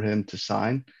long for him to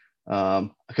sign.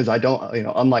 Because I don't,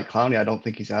 unlike Clowney, I don't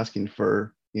think he's asking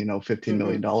for $15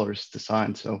 million to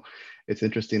sign. So it's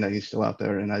interesting that he's still out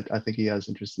there, and I think he has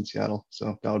interest in Seattle.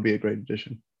 So that would be a great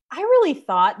addition. I really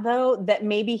thought, though, that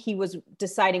maybe he was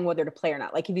deciding whether to play or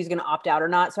not, like if he's going to opt out or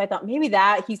not. So I thought maybe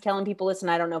that he's telling people, listen,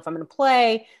 I don't know if I'm going to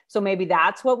play. So maybe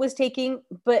that's what was taking,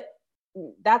 but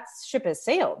that ship has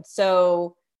sailed.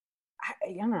 So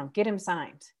I don't know, get him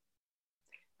signed.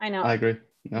 I know. I agree.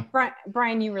 Yeah.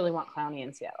 Brian, you really want Clowney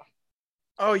in Seattle.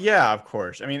 Oh yeah, of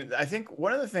course. I mean, I think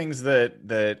one of the things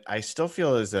that I still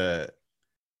feel is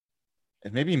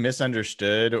maybe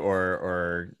misunderstood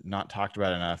or not talked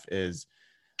about enough is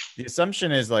the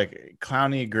assumption is like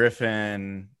Clowney,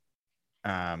 Griffin,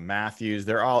 Matthews,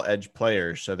 they're all edge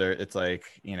players. So it's like,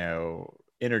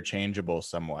 interchangeable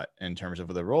somewhat in terms of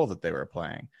the role that they were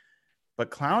playing.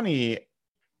 But Clowney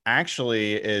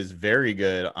actually is very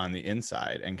good on the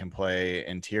inside and can play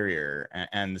interior.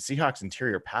 And the Seahawks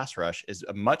interior pass rush is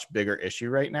a much bigger issue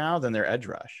right now than their edge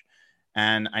rush.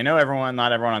 And I know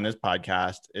not everyone on this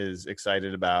podcast is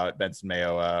excited about Benson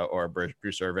Mayowa or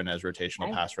Bruce Irvin as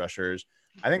rotational pass rushers.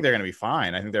 I think they're going to be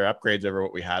fine. I think they're upgrades over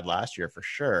what we had last year for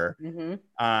sure. Mm-hmm.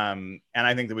 And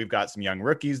I think that we've got some young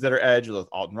rookies that are edge with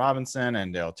Alton Robinson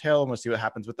and Dale Taylor. We'll see what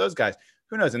happens with those guys.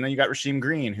 Who knows? And then you got Rasheem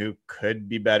Green, who could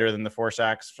be better than the 4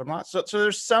 sacks from last. So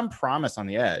there's some promise on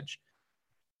the edge.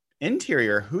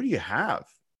 Interior, who do you have?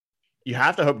 You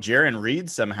have to hope Jaron Reed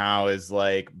somehow is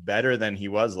like better than he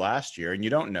was last year. And you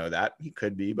don't know that. He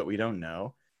could be, but we don't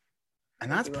know.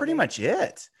 And that's pretty much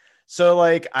it. So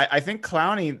like, I think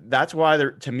Clowney, that's why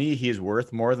to me, he is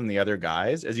worth more than the other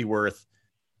guys. Is he worth,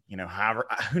 however,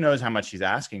 who knows how much he's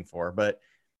asking for, but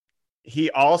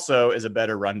he also is a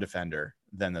better run defender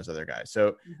than those other guys.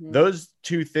 So those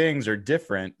two things are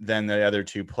different than the other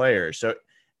two players. So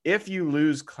if you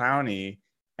lose Clowney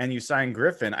and you sign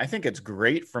Griffin, I think it's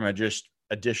great from a just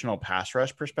additional pass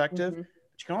rush perspective. But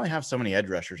you can only have so many edge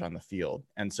rushers on the field.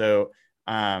 And so,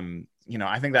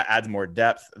 I think that adds more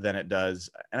depth than it does.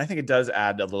 And I think it does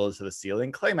add a little to the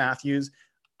ceiling. Clay Matthews,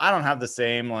 I don't have the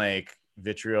same like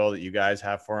vitriol that you guys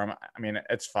have for him. I mean,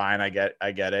 it's fine. I get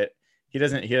it. He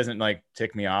doesn't like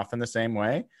tick me off in the same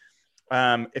way.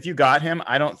 If you got him,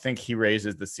 I don't think he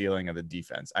raises the ceiling of the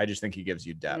defense. I just think he gives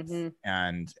you depth.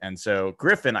 And so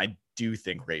Griffin, I do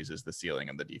think raises the ceiling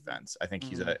of the defense. I think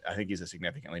he's a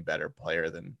significantly better player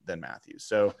than Matthews.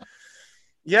 So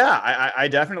yeah, I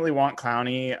definitely want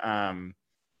Clowney.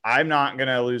 I'm not going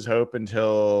to lose hope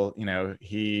until,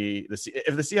 if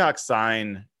the Seahawks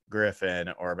sign Griffin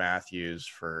or Matthews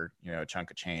for, a chunk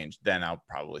of change, then I'll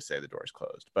probably say the door's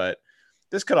closed. But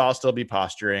this could all still be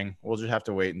posturing. We'll just have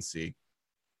to wait and see.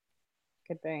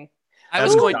 Could be. I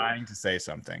was dying to say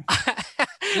something.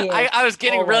 I was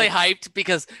getting really hyped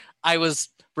because I was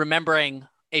remembering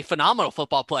a phenomenal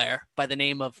football player by the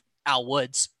name of Al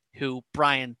Woods, who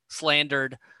Brian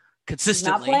slandered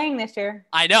consistently. He's not playing this year.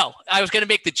 I know. I was going to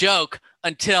make the joke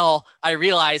until I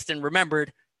realized and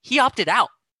remembered he opted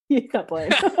out. He's not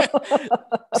playing.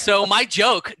 So my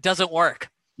joke doesn't work.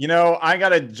 I got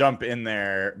to jump in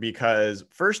there because,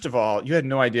 first of all, you had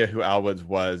no idea who Al Woods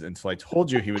was until I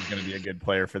told you he was going to be a good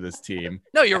player for this team.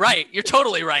 No, you're right. You're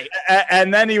totally right.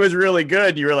 And then he was really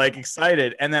good. You were like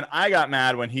excited. And then I got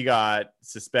mad when he got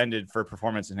suspended for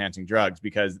performance-enhancing drugs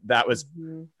because that was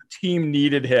the team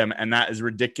needed him. And that is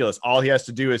ridiculous. All he has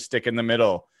to do is stick in the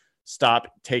middle,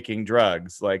 stop taking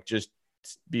drugs, like just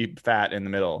be fat in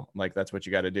the middle. Like that's what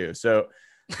you got to do. So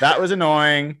that was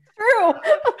annoying. True.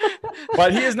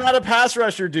 But he is not a pass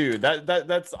rusher, dude.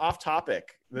 That's off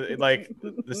topic. Like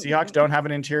the Seahawks don't have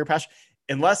an interior pass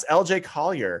unless LJ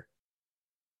Collier.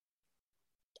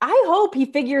 I hope he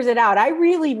figures it out. I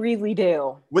really, really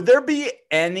do. Would there be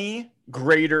any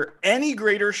greater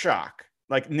shock?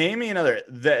 Like name me another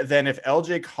than if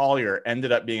LJ Collier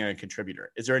ended up being a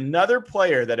contributor. Is there another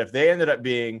player that if they ended up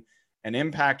being an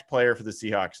impact player for the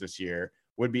Seahawks this year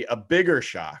would be a bigger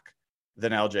shock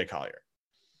than LJ Collier?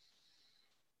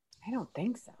 I don't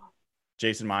think so.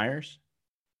 Jason Myers?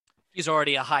 He's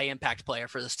already a high impact player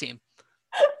for this team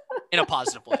in a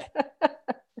positive way.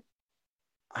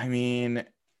 I mean,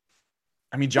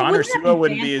 John wouldn't that Ursua be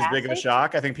wouldn't be as big of a fantastic?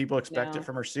 shock. I think people expect No. it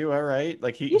from Ursua, right?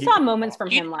 Like You he saw moments from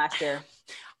You- him last year.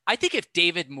 I think if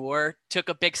David Moore took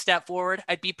a big step forward,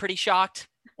 I'd be pretty shocked.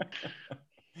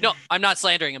 No, I'm not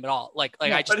slandering him at all. Like No,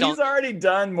 I just but don't. he's already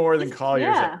done more than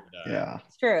Collier's Yeah. ever done. Yeah.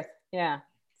 It's true. Yeah.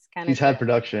 It's kind He's of had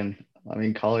production. I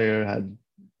mean, Collier had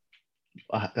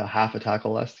a half a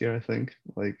tackle last year, I think.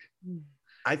 Like,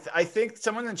 I think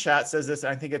someone in the chat says this,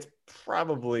 and I think it's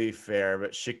probably fair,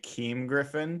 but Shaquem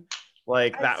Griffin,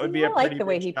 like that would be a I pretty like the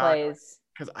way big he shock, plays.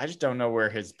 because I just don't know where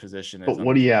his position is. but on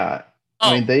what the do you team. at? Oh.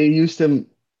 I mean, they used him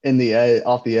in the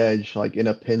off the edge, like in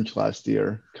a pinch last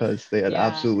year, because they had Yeah.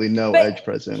 absolutely no But edge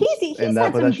presence, he's and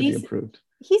had but some that should be decent- improved.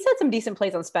 He's had some decent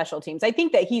plays on special teams. I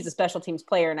think that he's a special teams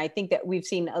player, and I think that we've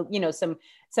seen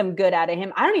some good out of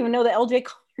him. I don't even know that LJ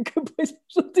Collier could play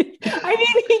special teams. I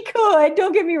mean, he could.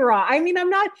 Don't get me wrong. I mean,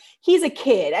 he's a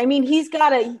kid. I mean, he's got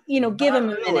to give him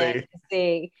a minute to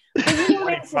see. But,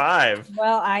 25.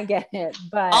 well, I get it,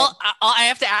 but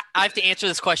I have to answer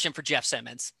this question for Jeff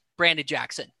Simmons, Brandon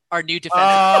Jackson, our new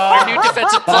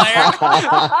defensive player.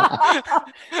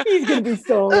 he's gonna be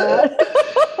so mad.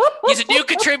 He's a new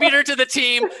contributor to the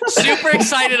team. Super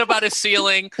excited about his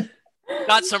ceiling.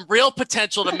 Got some real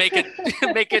potential to make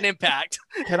an impact.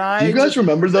 Can I? Do you guys just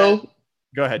remember though?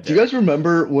 Go ahead. Do you guys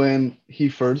remember when he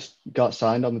first got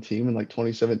signed on the team in like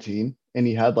 2017, and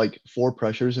he had like 4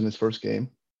 pressures in his first game?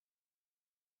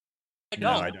 No,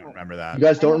 I don't remember that. You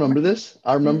guys don't remember this?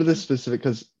 I remember this specific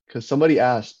because somebody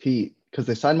asked Pete, because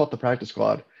they signed him off the practice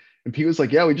squad, and Pete was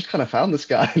like, "Yeah, we just kind of found this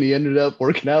guy, and he ended up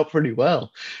working out pretty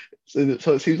well." So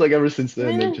it seems like ever since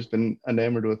then they've just been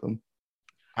enamored with him.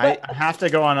 I have to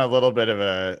go on a little bit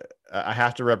of I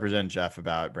have to represent Jeff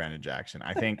about Brandon Jackson.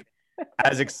 I think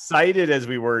as excited as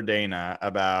we were, Dana,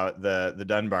 about the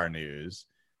Dunbar news,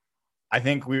 I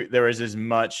think there was as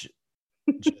much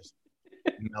just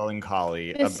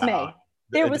melancholy Dismay. about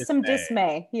There was some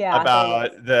dismay. Yeah.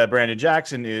 about the Brandon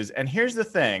Jackson news. And here's the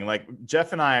thing, like Jeff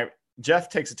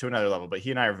takes it to another level, but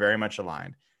he and I are very much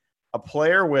aligned. A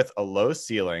player with a low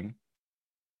ceiling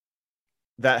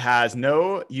that has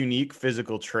no unique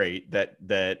physical trait that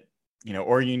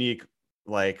or unique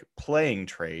like playing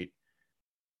trait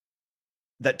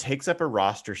that takes up a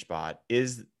roster spot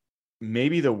is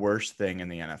maybe the worst thing in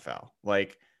the NFL.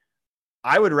 Like,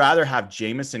 I would rather have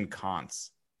Jamison Kantz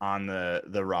on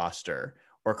the roster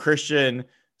or Christian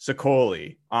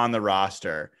Sicoli on the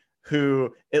roster,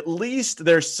 who at least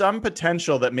there's some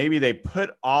potential that maybe they put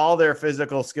all their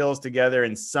physical skills together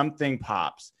and something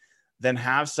pops, than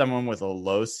have someone with a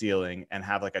low ceiling and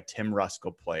have like a Tim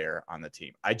Ruskell player on the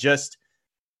team.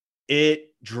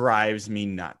 It drives me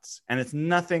nuts. And it's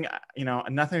nothing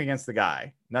against the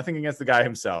guy,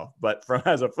 himself, but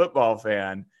as a football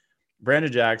fan,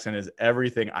 Brandon Jackson is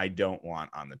everything I don't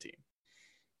want on the team.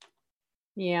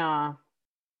 Yeah.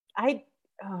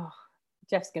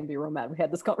 Jeff's going to be real mad we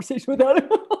had this conversation without him.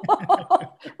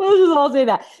 We'll just all say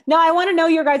that. Now, I want to know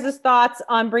your guys' thoughts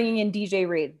on bringing in DJ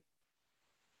Reed.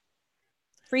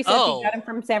 Free says he got him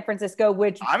from San Francisco,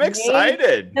 which I'm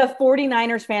excited. The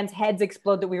 49ers fans' heads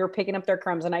explode that we were picking up their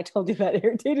crumbs. And I told you that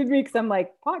irritated me because I'm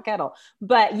like, pot kettle.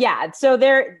 But yeah, so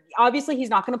obviously he's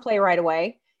not going to play right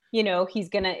away. It's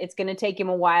going to take him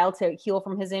a while to heal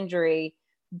from his injury.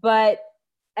 But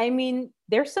I mean,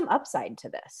 there's some upside to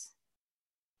this.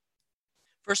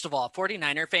 First of all,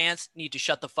 49er fans need to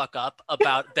shut the fuck up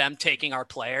about them taking our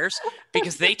players,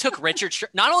 because they took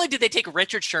not only did they take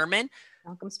Richard Sherman,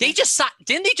 didn't they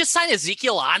just sign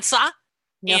Ezekiel Ansah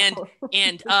and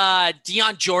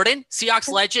Deion Jordan, Seahawks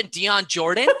legend Deion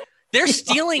Jordan? They're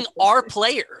stealing our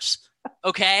players.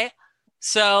 Okay.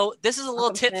 So this is a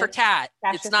little tit for tat.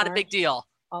 It's not a big deal.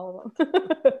 All of them.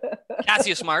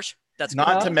 Cassius Marsh. That's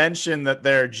not to mention that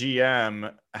their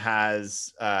GM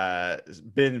has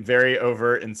been very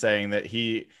overt in saying that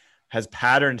he has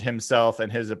patterned himself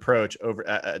and his approach over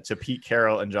to Pete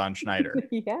Carroll and John Schneider.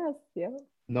 Yes. Yeah.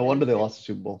 No wonder they lost the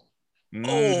Super Bowl.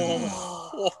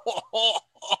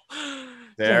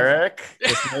 Derek,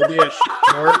 this may be a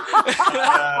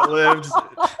short-lived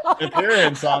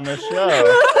appearance on the show.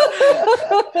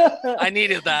 I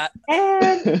needed that.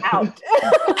 And out.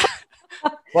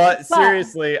 But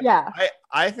seriously, yeah.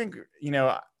 I think, you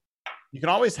can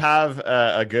always have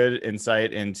a good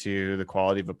insight into the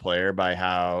quality of a player by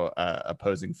how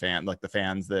opposing the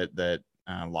fans that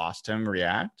lost him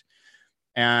react.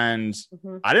 And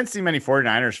I didn't see many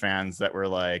 49ers fans that were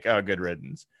like, oh, good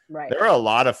riddance. Right. There were a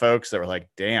lot of folks that were like,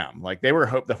 damn, like the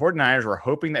 49ers were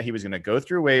hoping that he was going to go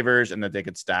through waivers and that they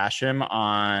could stash him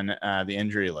on the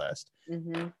injury list.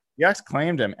 Seahawks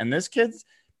claimed him. And this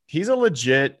he's a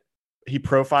legit, he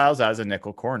profiles as a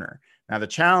nickel corner. Now the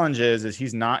challenge is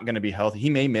he's not going to be healthy. He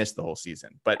may miss the whole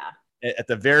season, but at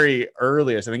the very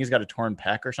earliest, I think he's got a torn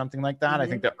pec or something like that. I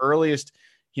think the earliest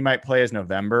he might play is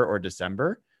November or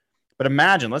December. But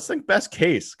imagine, let's think best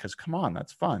case, because come on,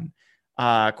 that's fun.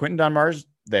 Quinton Dunbar's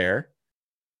there.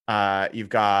 You've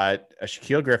got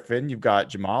Shaquille Griffin, you've got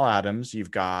Jamal Adams,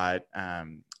 you've got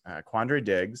Quandre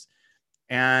Diggs,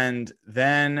 and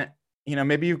then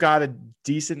maybe you've got a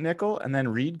decent nickel, and then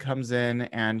Reed comes in,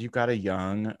 and you've got a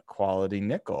young quality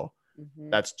nickel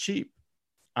that's cheap.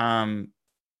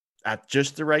 At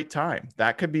just the right time.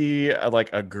 That could be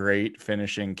a great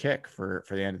finishing kick for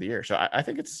the end of the year. So I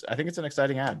think it's an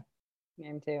exciting ad.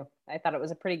 Me too. I thought it was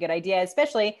a pretty good idea,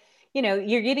 especially,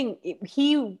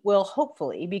 he will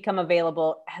hopefully become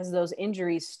available as those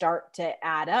injuries start to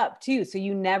add up too. So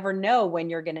you never know when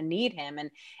you're going to need him.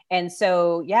 And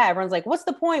so, yeah, everyone's like, what's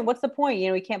the point? What's the point?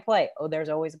 He can't play. Oh, there's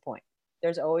always a point.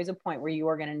 There's always a point where you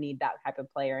are going to need that type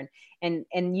of player. And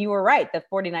you were right. The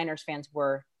 49ers fans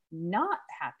were not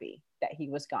happy that he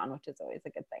was gone, which is always a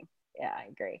good thing. Yeah, I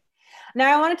agree.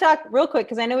 Now I want to talk real quick,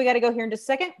 because I know we got to go here in just a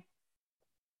second.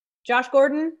 Josh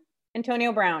Gordon,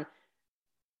 Antonio Brown.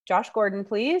 Josh Gordon,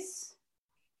 please.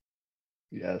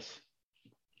 Yes.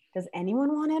 Does anyone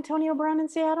want Antonio Brown in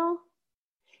Seattle?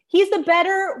 He's the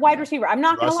better wide receiver. I'm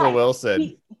not going to lie. Russell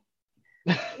Wilson.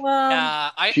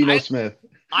 Geno Smith.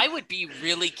 I would be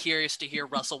really curious to hear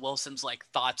Russell Wilson's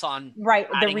thoughts on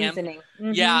the reasoning.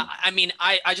 Yeah, I mean,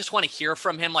 I just want to hear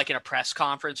from him in a press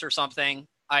conference or something.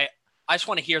 I just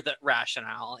want to hear the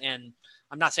rationale, and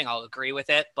I'm not saying I'll agree with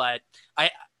it, but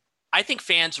I think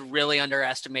fans really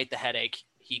underestimate the headache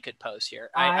he could pose here.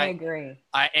 I agree.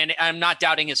 And I'm not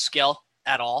doubting his skill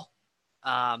at all.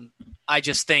 I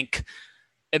just think,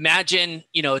 imagine,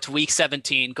 it's week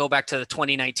 17, go back to the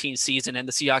 2019 season, and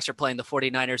the Seahawks are playing the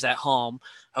 49ers at home,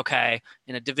 okay,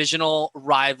 in a divisional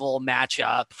rival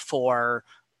matchup for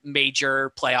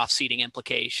major playoff seeding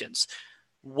implications.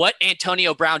 What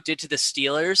Antonio Brown did to the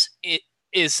Steelers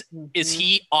is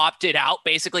he opted out.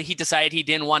 Basically, he decided he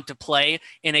didn't want to play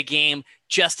in a game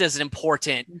just as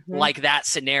important like that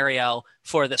scenario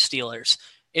for the Steelers.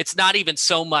 It's not even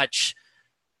so much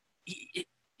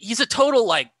he's a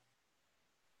total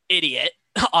idiot,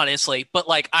 honestly, but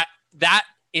that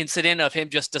incident of him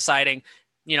just deciding,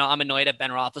 I'm annoyed at Ben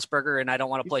Roethlisberger and I don't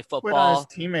want to play football. Quit on his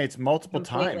teammates multiple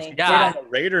times. He Yeah, quit on the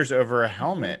Raiders over a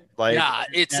helmet.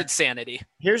 It's insanity.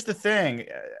 Here's the thing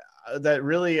that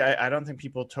really I don't think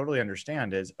people totally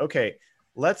understand is, okay,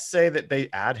 let's say that they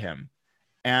add him,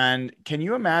 and can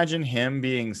you imagine him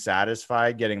being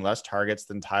satisfied getting less targets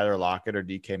than Tyler Lockett or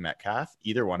DK Metcalf,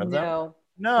 either one of them?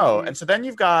 No. And so then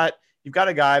you've got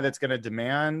a guy that's going to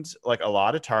demand a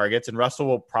lot of targets, and Russell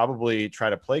will probably try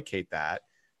to placate that.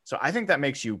 So I think that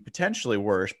makes you potentially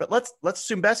worse, but let's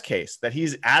assume best case that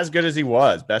he's as good as he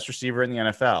was, best receiver in the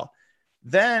NFL.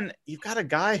 Then you've got a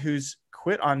guy who's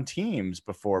quit on teams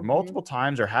before multiple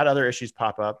times or had other issues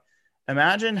pop up.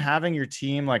 Imagine having your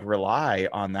team rely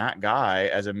on that guy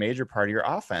as a major part of your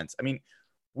offense. I mean,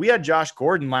 we had Josh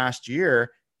Gordon last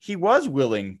year. He was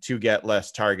willing to get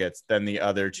less targets than the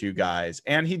other two guys,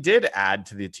 and he did add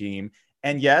to the team.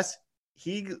 And yes,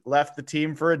 he left the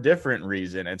team for a different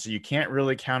reason, and so you can't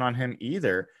really count on him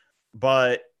either.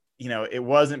 But it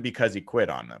wasn't because he quit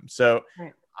on them. So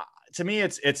to me,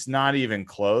 it's not even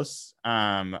close.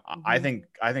 I think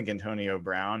Antonio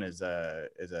Brown is a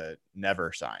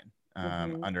never sign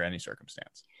under any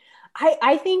circumstance.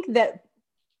 I think that.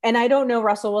 And I don't know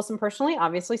Russell Wilson personally,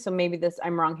 obviously, so maybe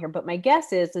I'm wrong here, but my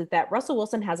guess is that Russell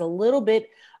Wilson has a little bit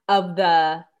of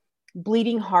the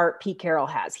bleeding heart Pete Carroll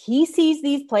has. He sees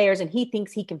these players and he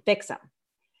thinks he can fix them.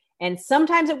 And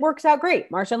sometimes it works out great,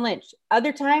 Marshawn Lynch.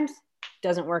 Other times,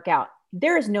 doesn't work out.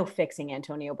 There is no fixing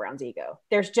Antonio Brown's ego.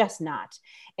 There's just not.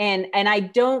 And I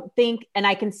don't think, and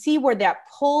I can see where that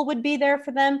pull would be there for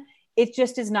them. It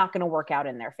just is not going to work out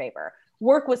in their favor.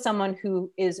 Work with someone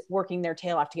who is working their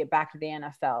tail off to get back to the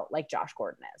NFL like Josh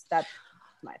Gordon is. That's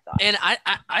my thought. And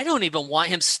I don't even want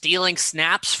him stealing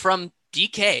snaps from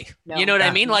DK. No, you know what I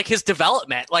mean? His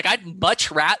development. I'd much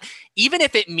rather, even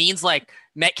if it means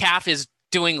Metcalf is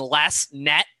doing less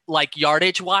net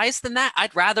yardage wise than that,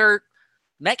 I'd rather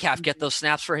Metcalf get those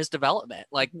snaps for his development.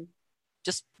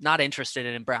 Just not interested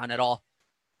in Brown at all.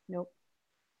 Nope.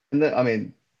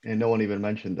 And and no one even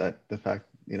mentioned that the fact,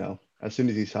 as soon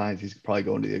as he signs, he's probably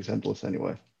going to the exempt list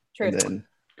anyway. True. And then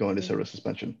going to service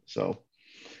suspension. So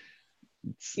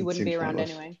he wouldn't be around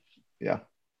anyway. Yeah.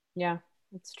 Yeah,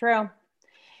 it's true.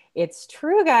 It's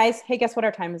true, guys. Hey, guess what?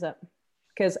 Our time is up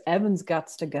because Evan's got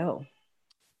to go.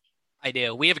 I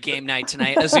do. We have a game night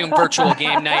tonight, a Zoom virtual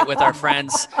game night with our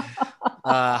friends.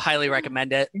 Highly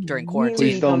recommend it during quarantine.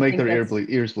 Please don't make their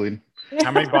ears bleed.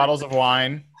 How many bottles of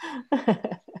wine?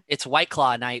 It's White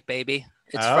Claw night, baby.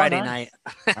 It's Oh, Friday nice.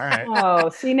 night. All right. Oh,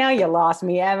 see, now you lost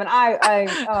me, Evan.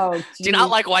 Oh, Do you not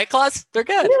geez. like White Claws? They're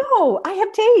good. No, I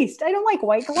have taste. I don't like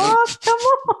White Claw. Come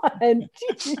on.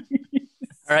 Jeez.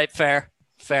 All right, fair.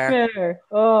 Fair.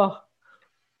 Oh,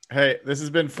 Hey, this has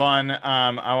been fun.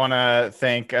 I want to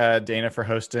thank Dana for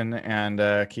hosting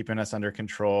and keeping us under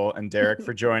control, and Derek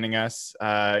for joining us.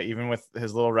 Even with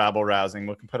his little rabble rousing,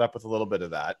 we can put up with a little bit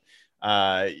of that.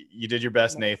 You did your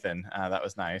best, Nathan. That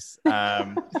was nice.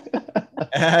 And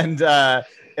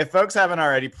if folks haven't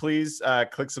already, please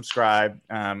click subscribe.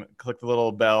 Click the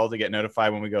little bell to get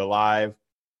notified when we go live.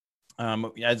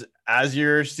 As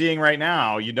you're seeing right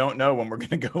now, you don't know when we're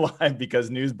going to go live because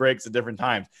news breaks at different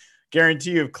times.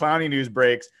 Guarantee you, if Clowny news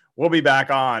breaks, we'll be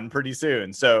back on pretty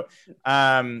soon. So,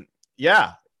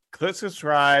 yeah, click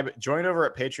subscribe, join over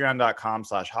at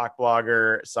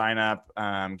patreon.com/hawkblogger, sign up,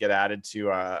 get added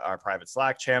to our private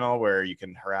Slack channel where you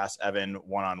can harass Evan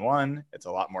one-on-one. It's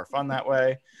a lot more fun that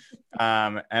way.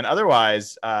 And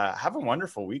otherwise, have a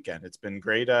wonderful weekend. It's been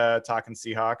great talking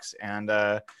Seahawks, and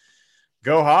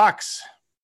go Hawks.